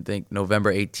Beach, I think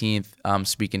November 18th, I'm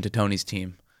speaking to Tony's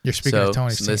team. You're speaking to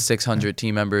Tony's team. So there's 600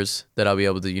 team members that I'll be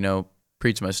able to,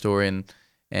 preach my story and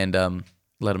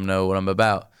let them know what I'm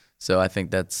about. So I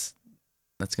think that's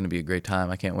going to be a great time.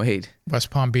 I can't wait.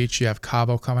 West Palm Beach, you have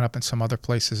Cabo coming up in some other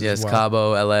places as well. Yes,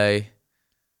 Cabo, LA.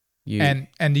 And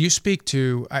you'll speak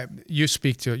to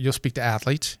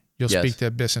athletes. You'll speak to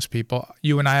business people.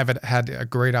 You and I have had a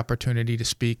great opportunity to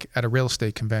speak at a real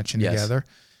estate convention together.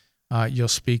 You'll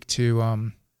speak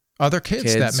to other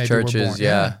kids that maybe churches, were born.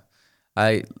 Yeah.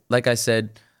 Like I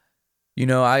said,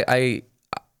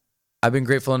 I've been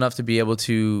grateful enough to be able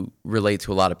to relate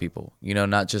to a lot of people,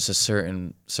 not just a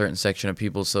certain section of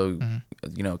people. So,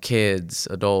 kids,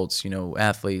 adults,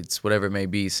 athletes, whatever it may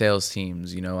be, sales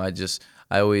teams,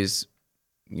 I always,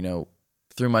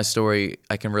 through my story,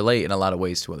 I can relate in a lot of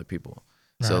ways to other people.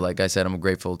 Right. So like I said, I'm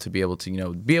grateful to be able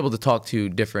to, talk to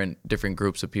different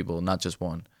groups of people, not just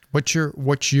one.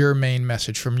 What's your main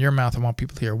message from your mouth? I want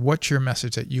people to hear. What's your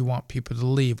message that you want people to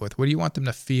leave with? What do you want them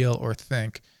to feel or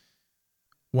think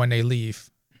when they leave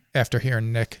after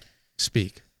hearing Nick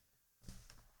speak?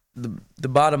 The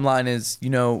bottom line is,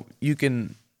 you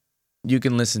can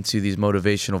listen to these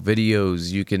motivational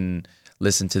videos, you can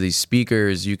listen to these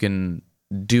speakers, you can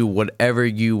do whatever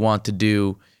you want to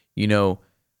do,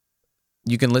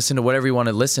 you can listen to whatever you want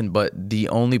to listen, but the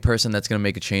only person that's going to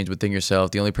make a change within yourself,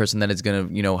 the only person that is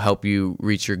going to, help you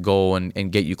reach your goal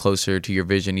and get you closer to your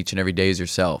vision each and every day is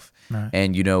yourself. Right.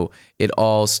 And, it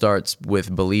all starts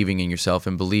with believing in yourself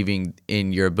and believing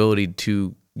in your ability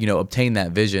to, obtain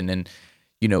that vision. And,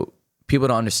 people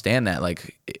don't understand that.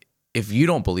 Like, if you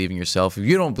don't believe in yourself, if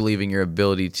you don't believe in your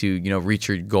ability to, reach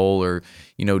your goal or,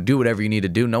 do whatever you need to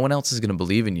do, no one else is going to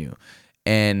believe in you.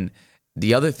 And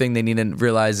the other thing they need to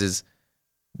realize is,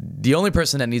 the only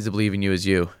person that needs to believe in you is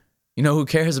you. Who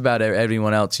cares about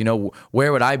everyone else?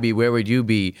 Where would I be? Where would you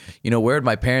be? Where would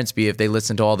my parents be if they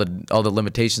listened to all the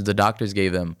limitations the doctors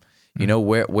gave them?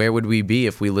 Where would we be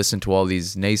if we listened to all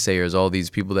these naysayers, all these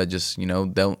people that just,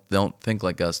 don't think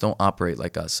like us, don't operate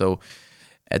like us? So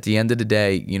at the end of the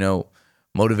day,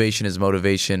 motivation is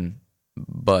motivation,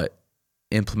 but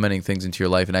implementing things into your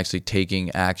life and actually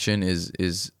taking action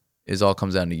is all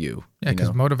comes down to you. Yeah,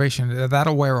 because motivation,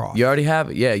 that'll wear off. You already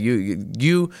have it. Yeah,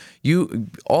 you,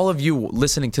 all of you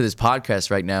listening to this podcast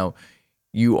right now,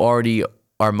 you already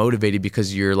are motivated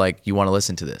because you're like, you want to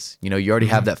listen to this. You already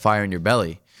have that fire in your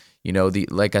belly.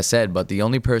 Like I said, but the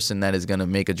only person that is going to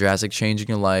make a drastic change in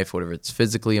your life, whatever it's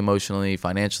physically, emotionally,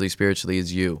 financially, spiritually,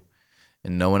 is you.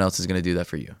 And no one else is going to do that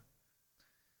for you.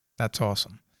 That's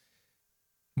awesome.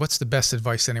 What's the best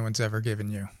advice anyone's ever given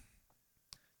you?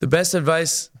 The best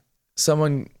advice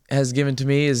someone has given to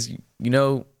me is,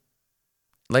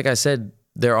 like I said,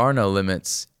 there are no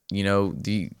limits.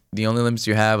 The the only limits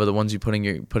you have are the ones you put in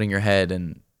your head.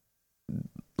 And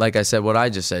like I said, what I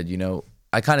just said,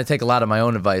 I kind of take a lot of my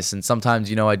own advice, and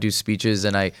sometimes, I do speeches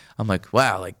and I'm like,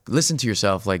 wow, like, listen to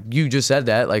yourself. Like, you just said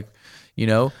that, like, I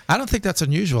don't think that's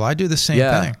unusual. I do the same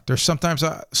thing. There's sometimes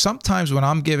when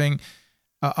I'm giving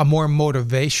a more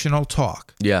motivational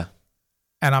talk. Yeah.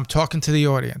 And I'm talking to the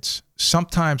audience.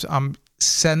 Sometimes I'm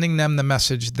sending them the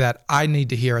message that I need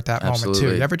to hear at that moment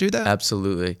too. You ever do that?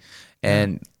 Absolutely.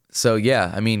 And so,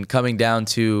 yeah, I mean, coming down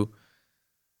to,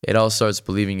 it all starts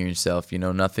believing in yourself.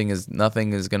 Nothing is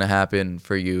going to happen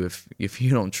for you if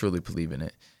you don't truly believe in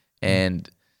it. And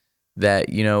that,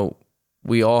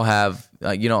 we all have,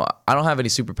 I don't have any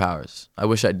superpowers. I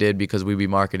wish I did, because we'd be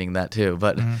marketing that too.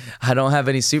 But I don't have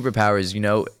any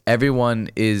superpowers. Everyone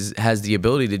has the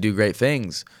ability to do great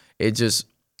things.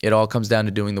 It all comes down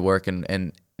to doing the work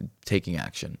and taking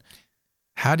action.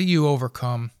 How do you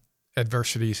overcome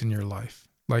adversities in your life?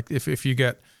 Like if you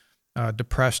get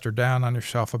depressed or down on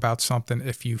yourself about something,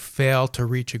 if you fail to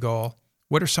reach a goal,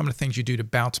 what are some of the things you do to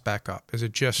bounce back up? Is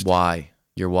it just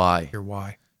your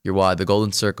why, the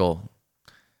golden circle?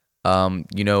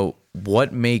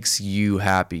 What makes you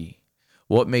happy?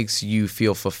 What makes you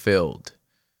feel fulfilled?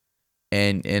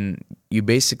 And you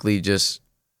basically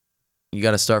you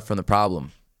got to start from the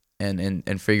problem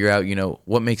and figure out,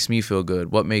 what makes me feel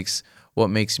good? What makes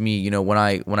me, when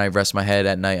I rest my head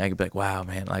at night, I can be like, wow,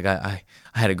 man, like I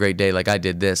had a great day. Like, I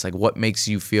did this. Like, what makes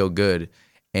you feel good?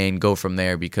 And go from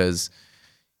there, because,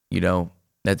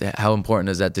 how important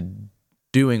is that to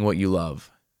doing what you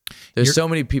love? There's so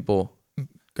many people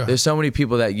that,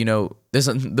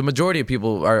 the majority of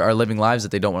people are living lives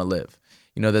that they don't want to live,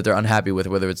 that they're unhappy with,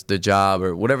 whether it's the job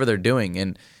or whatever they're doing.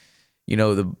 And,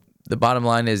 the bottom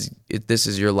line is, this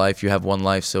is your life. You have one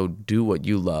life. So do what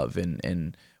you love.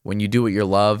 And when you do what you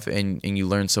love and you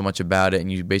learn so much about it,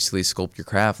 and you basically sculpt your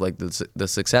craft, like the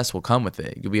success will come with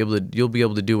it. You'll be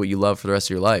able to do what you love for the rest of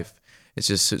your life. It's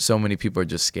just so many people are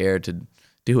just scared to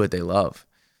do what they love.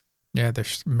 Yeah,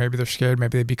 maybe they're scared.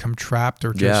 Maybe they become trapped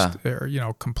or just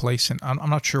complacent. I'm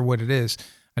not sure what it is.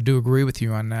 I do agree with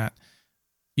you on that.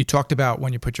 You talked about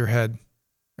when you put your head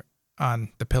on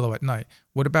the pillow at night.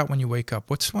 What about when you wake up?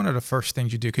 What's one of the first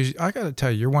things you do? Because I got to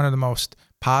tell you, you're one of the most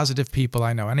positive people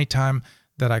I know. Anytime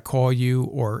that I call you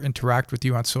or interact with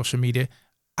you on social media,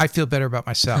 I feel better about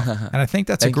myself. And I think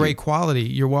that's a great quality.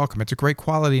 You're welcome. It's a great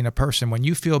quality in a person. When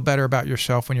you feel better about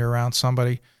yourself when you're around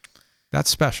somebody, that's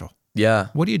special. Yeah.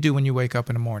 What do you do when you wake up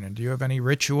in the morning? Do you have any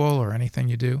ritual or anything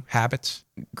you do? Habits?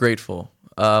 Grateful.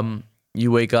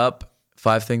 You wake up,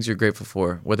 5 things you're grateful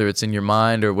for, whether it's in your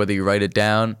mind or whether you write it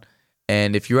down.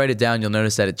 And if you write it down, you'll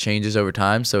notice that it changes over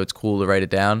time. So it's cool to write it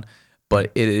down.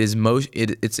 But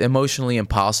it's emotionally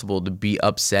impossible to be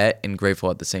upset and grateful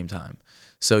at the same time.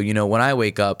 So, when I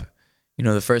wake up,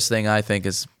 the first thing I think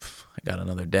is, I got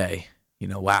another day.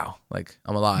 Wow, like,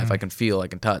 I'm alive. I can feel, I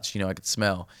can touch, I can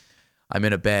smell. I'm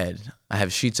in a bed. I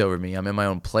have sheets over me. I'm in my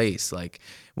own place. Like,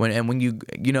 when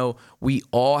we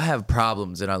all have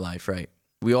problems in our life, right?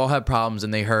 We all have problems,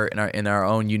 and they hurt in our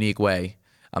own unique way.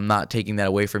 I'm not taking that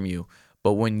away from you.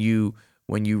 But when you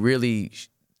really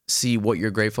see what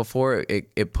you're grateful for,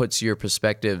 it puts your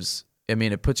perspectives,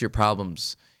 it puts your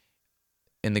problems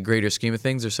in the greater scheme of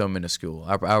things are so minuscule.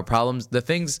 Our problems, the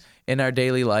things in our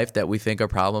daily life that we think are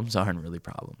problems, aren't really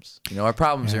problems. Our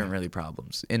problems aren't really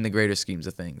problems in the greater schemes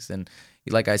of things. And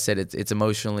like I said, it's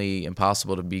emotionally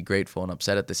impossible to be grateful and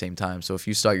upset at the same time. So if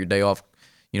you start your day off,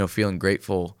 feeling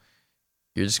grateful,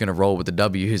 you're just gonna roll with the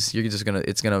W's. You're just gonna,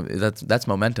 that's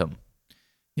momentum.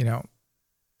 Many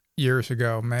years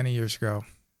ago,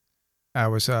 I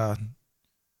was,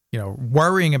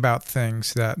 worrying about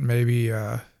things that maybe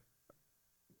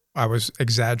I was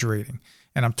exaggerating.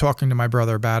 And I'm talking to my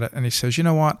brother about it, and he says, you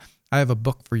know what? I have a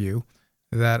book for you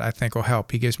that I think will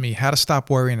help. He gives me How to Stop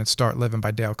Worrying and Start Living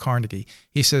by Dale Carnegie.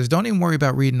 He says, don't even worry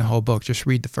about reading the whole book. Just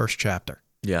read the first chapter.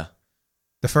 Yeah.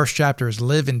 The first chapter is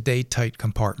Live in Day-Tight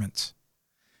Compartments.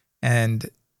 And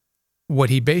what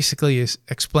he basically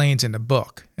explains in the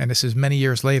book, and this is many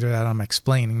years later that I'm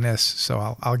explaining this,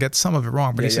 so I'll get some of it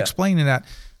wrong, but he's explaining that,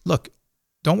 look,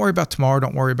 don't worry about tomorrow,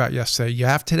 don't worry about yesterday. You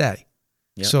have today.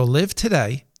 Yep. So live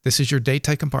today. This is your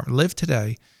day-tight compartment. Live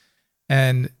today,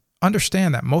 and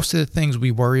understand that most of the things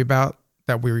we worry about,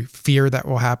 that we fear that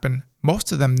will happen,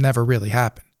 most of them never really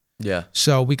happen. Yeah.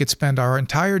 So we could spend our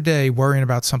entire day worrying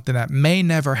about something that may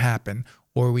never happen,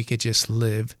 or we could just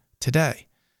live today.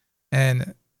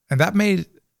 And that made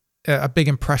a big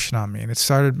impression on me. And it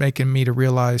started making me to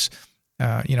realize,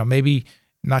 maybe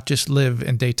not just live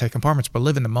in day-tight compartments, but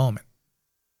live in the moment.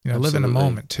 Absolutely. Live in the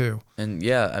moment too. And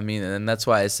and that's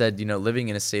why I said, living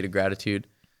in a state of gratitude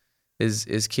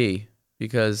is key.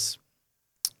 because,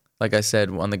 like I said,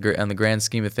 on the grand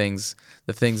scheme of things,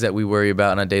 the things that we worry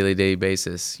about on a daily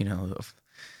basis, you know,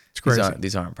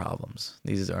 these aren't problems.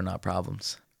 These are not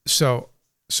problems. So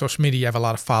social media, you have a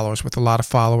lot of followers. With a lot of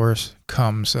followers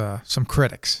comes some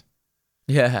critics.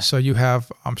 Yeah. So you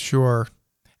have, I'm sure,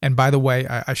 and by the way,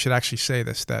 I should actually say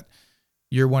this, that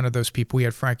you're one of those people. We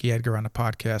had Frankie Edgar on the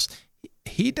podcast.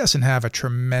 He doesn't have a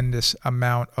tremendous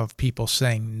amount of people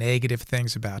saying negative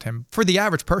things about him. For the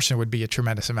average person, it would be a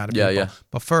tremendous amount of people. Yeah.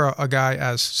 But for a guy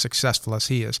as successful as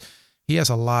he is, he has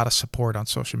a lot of support on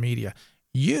social media.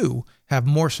 You have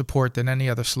more support than any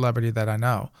other celebrity that I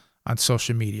know on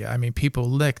social media. I mean,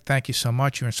 people thank you so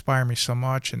much. You inspire me so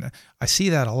much. And I see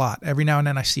that a lot. Every now and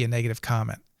then I see a negative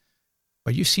comment.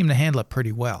 But you seem to handle it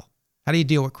pretty well. How do you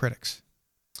deal with critics?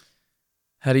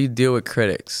 How do you deal with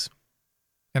critics?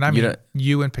 And I mean,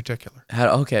 you in particular.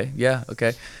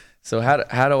 Okay. So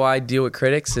how do I deal with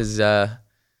critics is,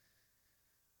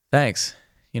 thanks,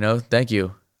 thank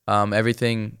you.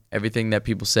 Everything that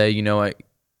people say,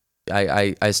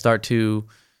 I start to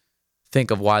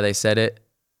think of why they said it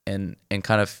and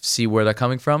kind of see where they're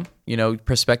coming from.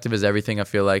 Perspective is everything, I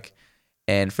feel like.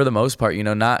 And for the most part,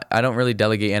 I don't really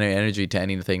delegate any energy to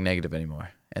anything negative anymore.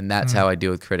 And that's how I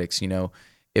deal with critics.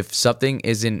 If something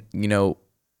isn't,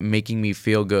 making me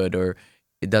feel good, or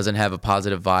it doesn't have a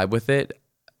positive vibe with it,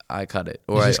 I cut it.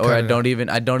 Or I don't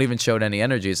even show it any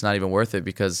energy. It's not even worth it,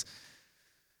 because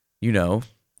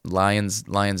lions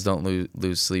don't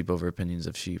lose sleep over opinions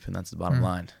of sheep, and that's the bottom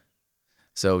line.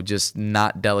 So just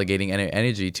not delegating any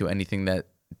energy to anything that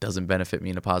doesn't benefit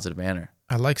me in a positive manner.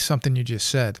 I like something you just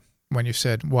said when you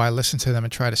said, well, I listen to them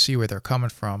and try to see where they're coming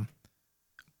from,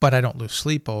 but I don't lose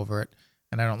sleep over it,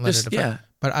 and I don't let it affect. Yeah.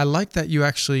 But I like that you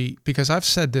actually, because I've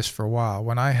said this for a while,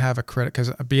 when I have a critic,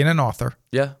 because being an author,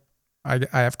 yeah, I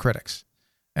have critics,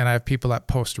 and I have people that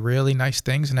post really nice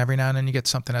things, and every now and then you get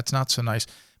something that's not so nice,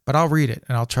 but I'll read it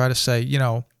and I'll try to say,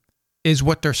 is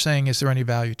what they're saying, is there any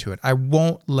value to it? I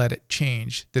won't let it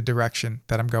change the direction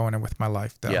that I'm going in with my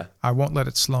life, though. Yeah. I won't let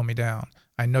it slow me down.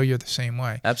 I know you're the same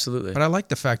way. Absolutely. But I like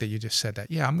the fact that you just said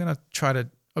that. Yeah, I'm going to try to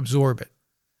absorb it.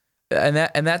 And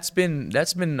that's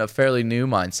been a fairly new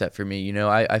mindset for me.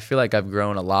 I feel like I've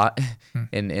grown a lot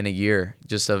in a year,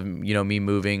 just of me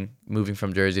moving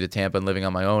from Jersey to Tampa and living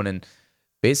on my own, and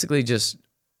basically just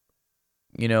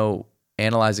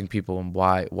analyzing people and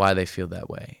why they feel that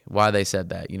way, why they said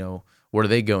that, what are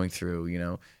they going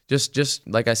through, just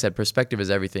like I said, perspective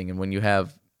is everything. And when you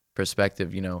have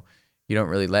perspective, you don't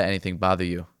really let anything bother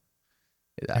you.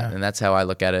 Yeah. And that's how I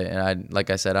look at it. And like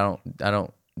I said, I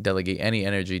don't delegate any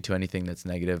energy to anything that's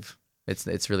negative.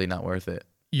 It's really not worth it.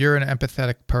 You're an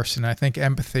empathetic person. I think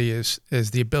empathy is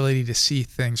the ability to see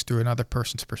things through another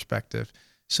person's perspective.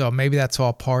 So maybe that's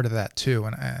all part of that too.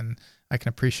 And I can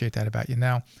appreciate that about you.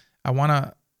 Now, I want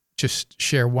to just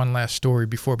share one last story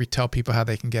before we tell people how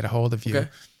they can get a hold of you. Okay.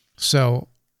 So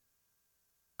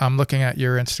I'm looking at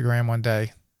your Instagram one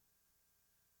day,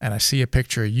 and I see a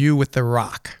picture of you with The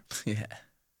Rock. Yeah.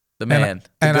 The man,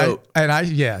 the goat.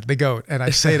 The goat. And I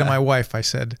say to my wife, I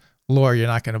said, Laura, you're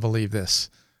not going to believe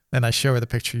this. Then I show her the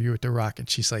picture of you with The Rock, and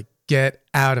she's like, get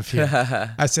out of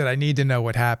here. I said, I need to know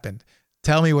what happened.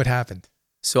 Tell me what happened.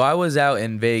 So I was out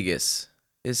in Vegas.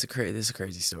 This is a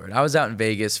crazy story. I was out in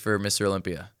Vegas for Mr.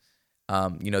 Olympia,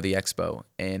 the expo.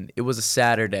 And it was a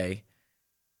Saturday,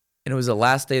 and it was the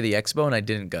last day of the expo, and I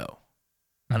didn't go.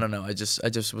 I don't know. I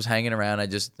just was hanging around. I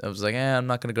was like, I'm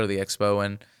not going to go to the expo.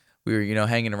 And we were,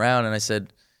 hanging around, and I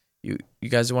said, you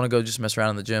guys want to go just mess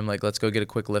around in the gym? Like, let's go get a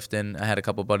quick lift in. I had a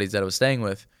couple buddies that I was staying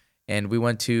with, and we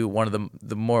went to one of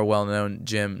the more well-known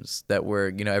gyms that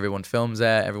where, everyone films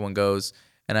at, everyone goes.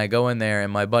 And I go in there,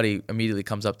 and my buddy immediately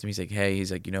comes up to me. He's like, hey,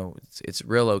 it's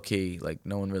real low key. Like,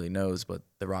 no one really knows, but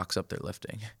The Rock's up there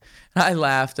lifting. And I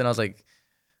laughed, and I was like,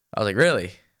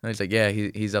 really? And he's like, yeah,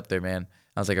 he's up there, man.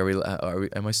 I was like,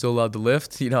 am I still allowed to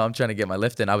lift? I'm trying to get my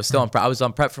lift in. I was still I was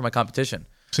on prep for my competition.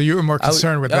 So you were more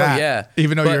concerned with that, yeah.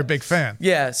 Even though you're a big fan.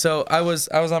 Yeah, so I was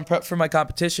on prep for my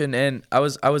competition, and I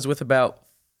was with about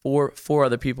four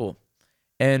other people,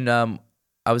 and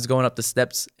I was going up the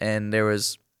steps, and there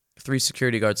was 3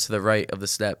 security guards to the right of the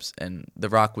steps, and The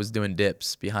Rock was doing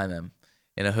dips behind them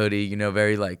in a hoodie,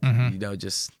 very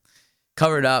just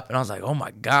covered up, and I was like, oh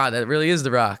my God, that really is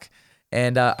The Rock.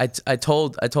 And I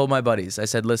told my buddies, I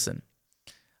said, listen,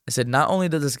 not only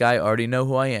does this guy already know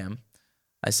who I am,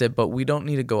 I said, but we don't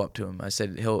need to go up to him. I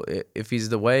said, if he's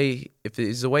the way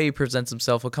he presents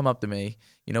himself, he'll come up to me.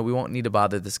 We won't need to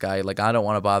bother this guy. Like, I don't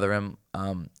want to bother him.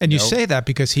 And you say that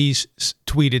because he's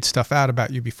tweeted stuff out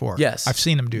about you before. Yes. I've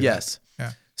seen him do that. Yes.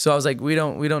 Yeah. So I was like, we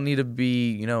don't need to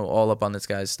be, you know, all up on this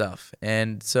guy's stuff.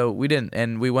 And so we didn't.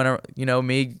 And we went, you know,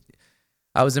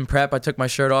 I was in prep. I took my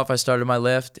shirt off. I started my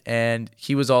lift, and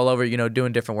he was all over, you know,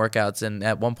 doing different workouts. And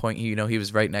at one point, he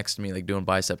was right next to me, like doing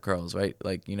bicep curls, right?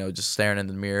 Like, you know, just staring in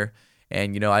the mirror.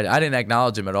 And, you know, I didn't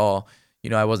acknowledge him at all.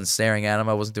 You know, I wasn't staring at him.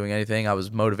 I wasn't doing anything. I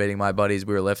was motivating my buddies.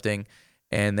 We were lifting.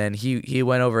 And then he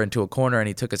went over into a corner and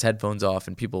he took his headphones off,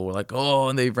 and people were like, oh,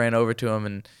 and they ran over to him,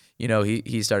 and, you know,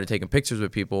 he started taking pictures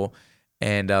with people.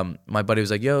 And my buddy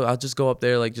was like, yo, I'll just go up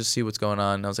there, like, just see what's going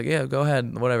on. And I was like, yeah, go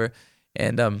ahead, whatever.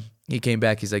 And he came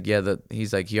back. He's like, yeah,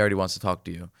 he's like, he already wants to talk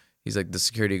to you. He's like, the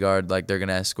security guard, like, they're going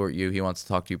to escort you. He wants to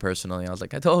talk to you personally. I was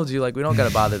like, I told you, like, we don't got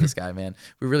to bother this guy, man.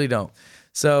 We really don't.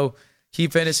 So he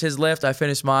finished his lift. I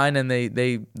finished mine, and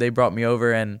they brought me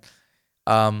over, and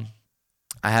I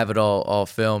have it all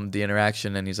filmed, the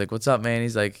interaction. And he's like, what's up, man?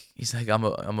 He's like, I'm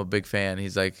a big fan.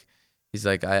 He's like,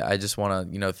 I just want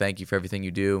to, you know, thank you for everything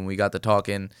you do. And we got to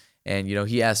talking, and, you know,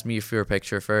 he asked me for a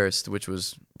picture first, which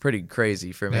was pretty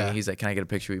crazy for me. Yeah. He's like, can I get a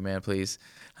picture of you, man, please?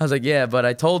 I was like, yeah. But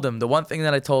I told him, the one thing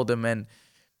that I told him, and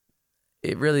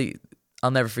it really, I'll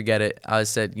never forget it. I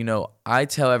said, you know, I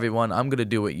tell everyone I'm going to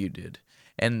do what you did.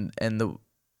 And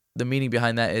the meaning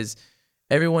behind that is,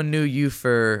 everyone knew you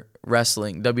for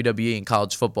wrestling, WWE, and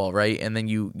college football, right? And then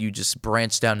you just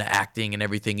branched down to acting and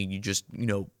everything, and you just, you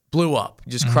know, blew up,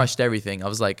 you just crushed everything. I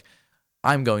was like,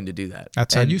 I'm going to do that.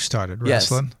 That's how you started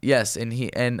wrestling. Yes,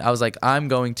 and I was like, I'm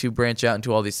going to branch out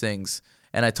into all these things.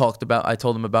 And I told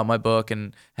him about my book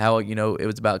and how, you know, it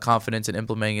was about confidence and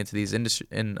implementing into these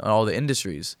in all the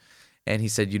industries. And he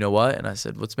said, you know what? And I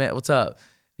said, what's up?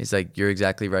 He's like, you're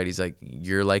exactly right. He's like,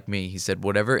 you're like me. He said,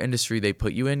 whatever industry they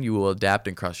put you in, you will adapt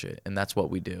and crush it. And that's what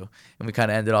we do. And we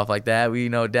kind of ended off like that. We, you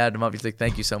know, dabbed him up. He's like,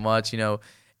 thank you so much, you know.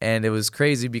 And it was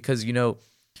crazy because, you know,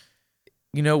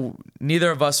 neither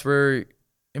of us were,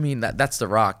 I mean, that's The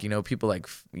Rock. You know, people, like,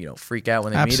 you know, freak out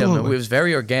when they meet him. And it was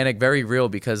very organic, very real,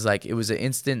 because, like, it was an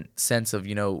instant sense of,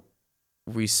 you know,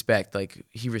 respect. Like,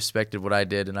 he respected what I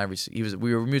did, and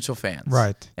we were mutual fans.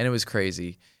 Right. And it was crazy.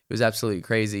 It was absolutely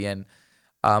crazy. And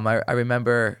I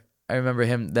remember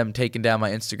them taking down my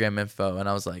Instagram info, and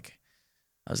I was like,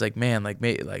 man,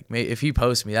 if he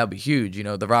posts me, that'd be huge. You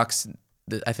know, The Rock's,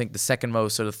 I think, the second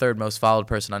most or the third most followed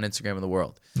person on Instagram in the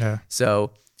world. Yeah.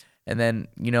 So, and then,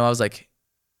 you know, I was like,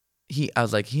 he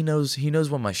knows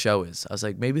what my show is. I was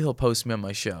like, maybe he'll post me on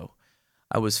my show.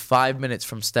 I was 5 minutes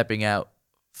from stepping out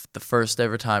the first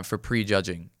ever time for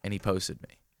prejudging, and he posted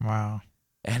me. Wow.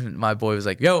 And my boy was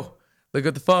like, yo, look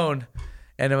at the phone.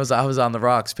 And I was on The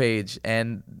Rock's page,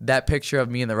 and that picture of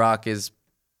me and The Rock is,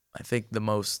 I think, the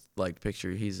most liked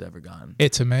picture he's ever gotten.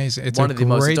 It's amazing. It's one of the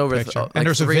most picture. And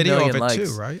there's a video of it likes.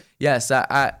 Too, right? Yes,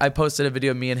 I posted a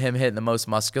video of me and him hitting the most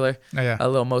muscular, a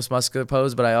little most muscular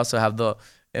pose. But I also have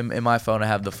in my phone, I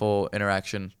have the full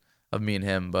interaction of me and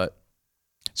him. But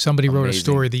somebody wrote a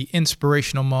story, the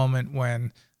inspirational moment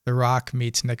when The Rock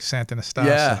meets Nick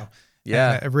Santonastasso.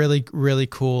 Yeah. And a really, really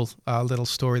cool little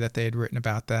story that they had written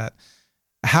about that.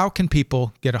 How can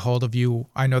people get a hold of you?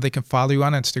 I know they can follow you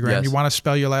on Instagram. Yes. You want to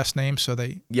spell your last name so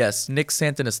they... Yes, Nick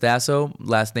Santonastasso.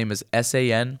 Last name is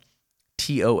SantonaStasso.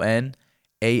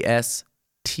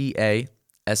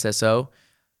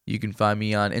 You can find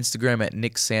me on Instagram at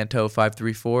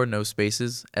NickSanto534, no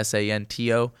spaces,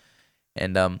 SANTO.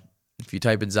 And if you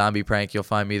type in zombie prank, you'll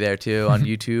find me there too. On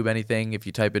YouTube, anything. If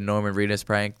you type in Norman Reedus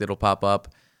prank, it'll pop up.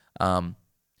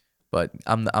 But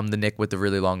I'm the Nick with the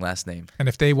really long last name. And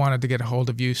if they wanted to get a hold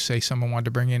of you, say someone wanted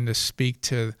to bring in to speak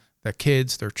to their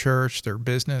kids, their church, their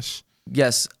business.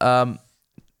 Yes.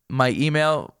 My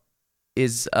email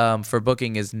is for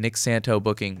booking is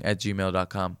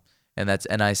nicksantobooking@gmail.com. And that's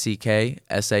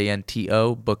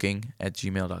NickSanto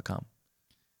booking@gmail.com.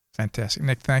 Fantastic.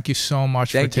 Nick, thank you so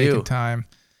much for taking time.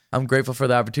 I'm grateful for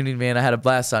the opportunity, man. I had a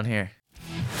blast on here.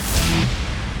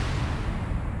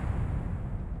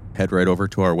 Head right over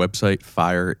to our website,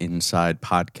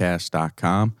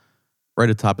 fireinsidepodcast.com. Right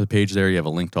at the top of the page there, you have a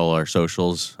link to all our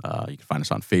socials. You can find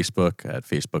us on Facebook at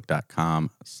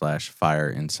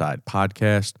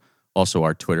facebook.com/fireinsidepodcast. Also,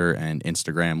 our Twitter and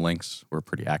Instagram links. We're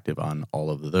pretty active on all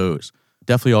of those.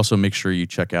 Definitely also make sure you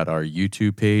check out our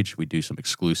YouTube page. We do some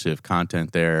exclusive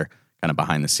content there, kind of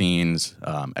behind the scenes,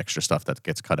 extra stuff that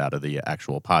gets cut out of the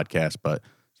actual podcast, but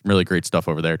some really great stuff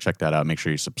over there. Check that out. Make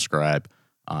sure you subscribe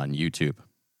on YouTube.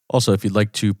 Also, if you'd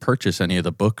like to purchase any of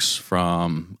the books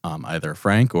from either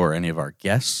Frank or any of our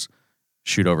guests,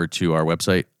 shoot over to our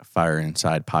website,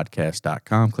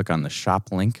 fireinsidepodcast.com. Click on the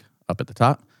shop link up at the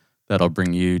top. That'll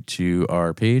bring you to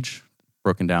our page,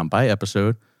 broken down by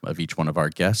episode of each one of our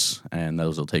guests, and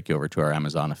those will take you over to our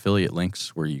Amazon affiliate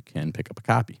links where you can pick up a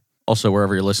copy. Also,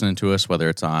 wherever you're listening to us, whether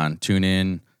it's on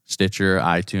TuneIn, Stitcher,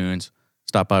 iTunes,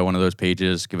 stop by one of those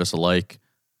pages, give us a like,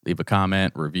 leave a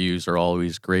comment. Reviews are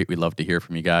always great. We love to hear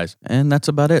from you guys. And that's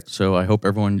about it. So I hope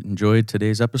everyone enjoyed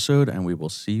today's episode, and we will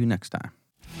see you next time.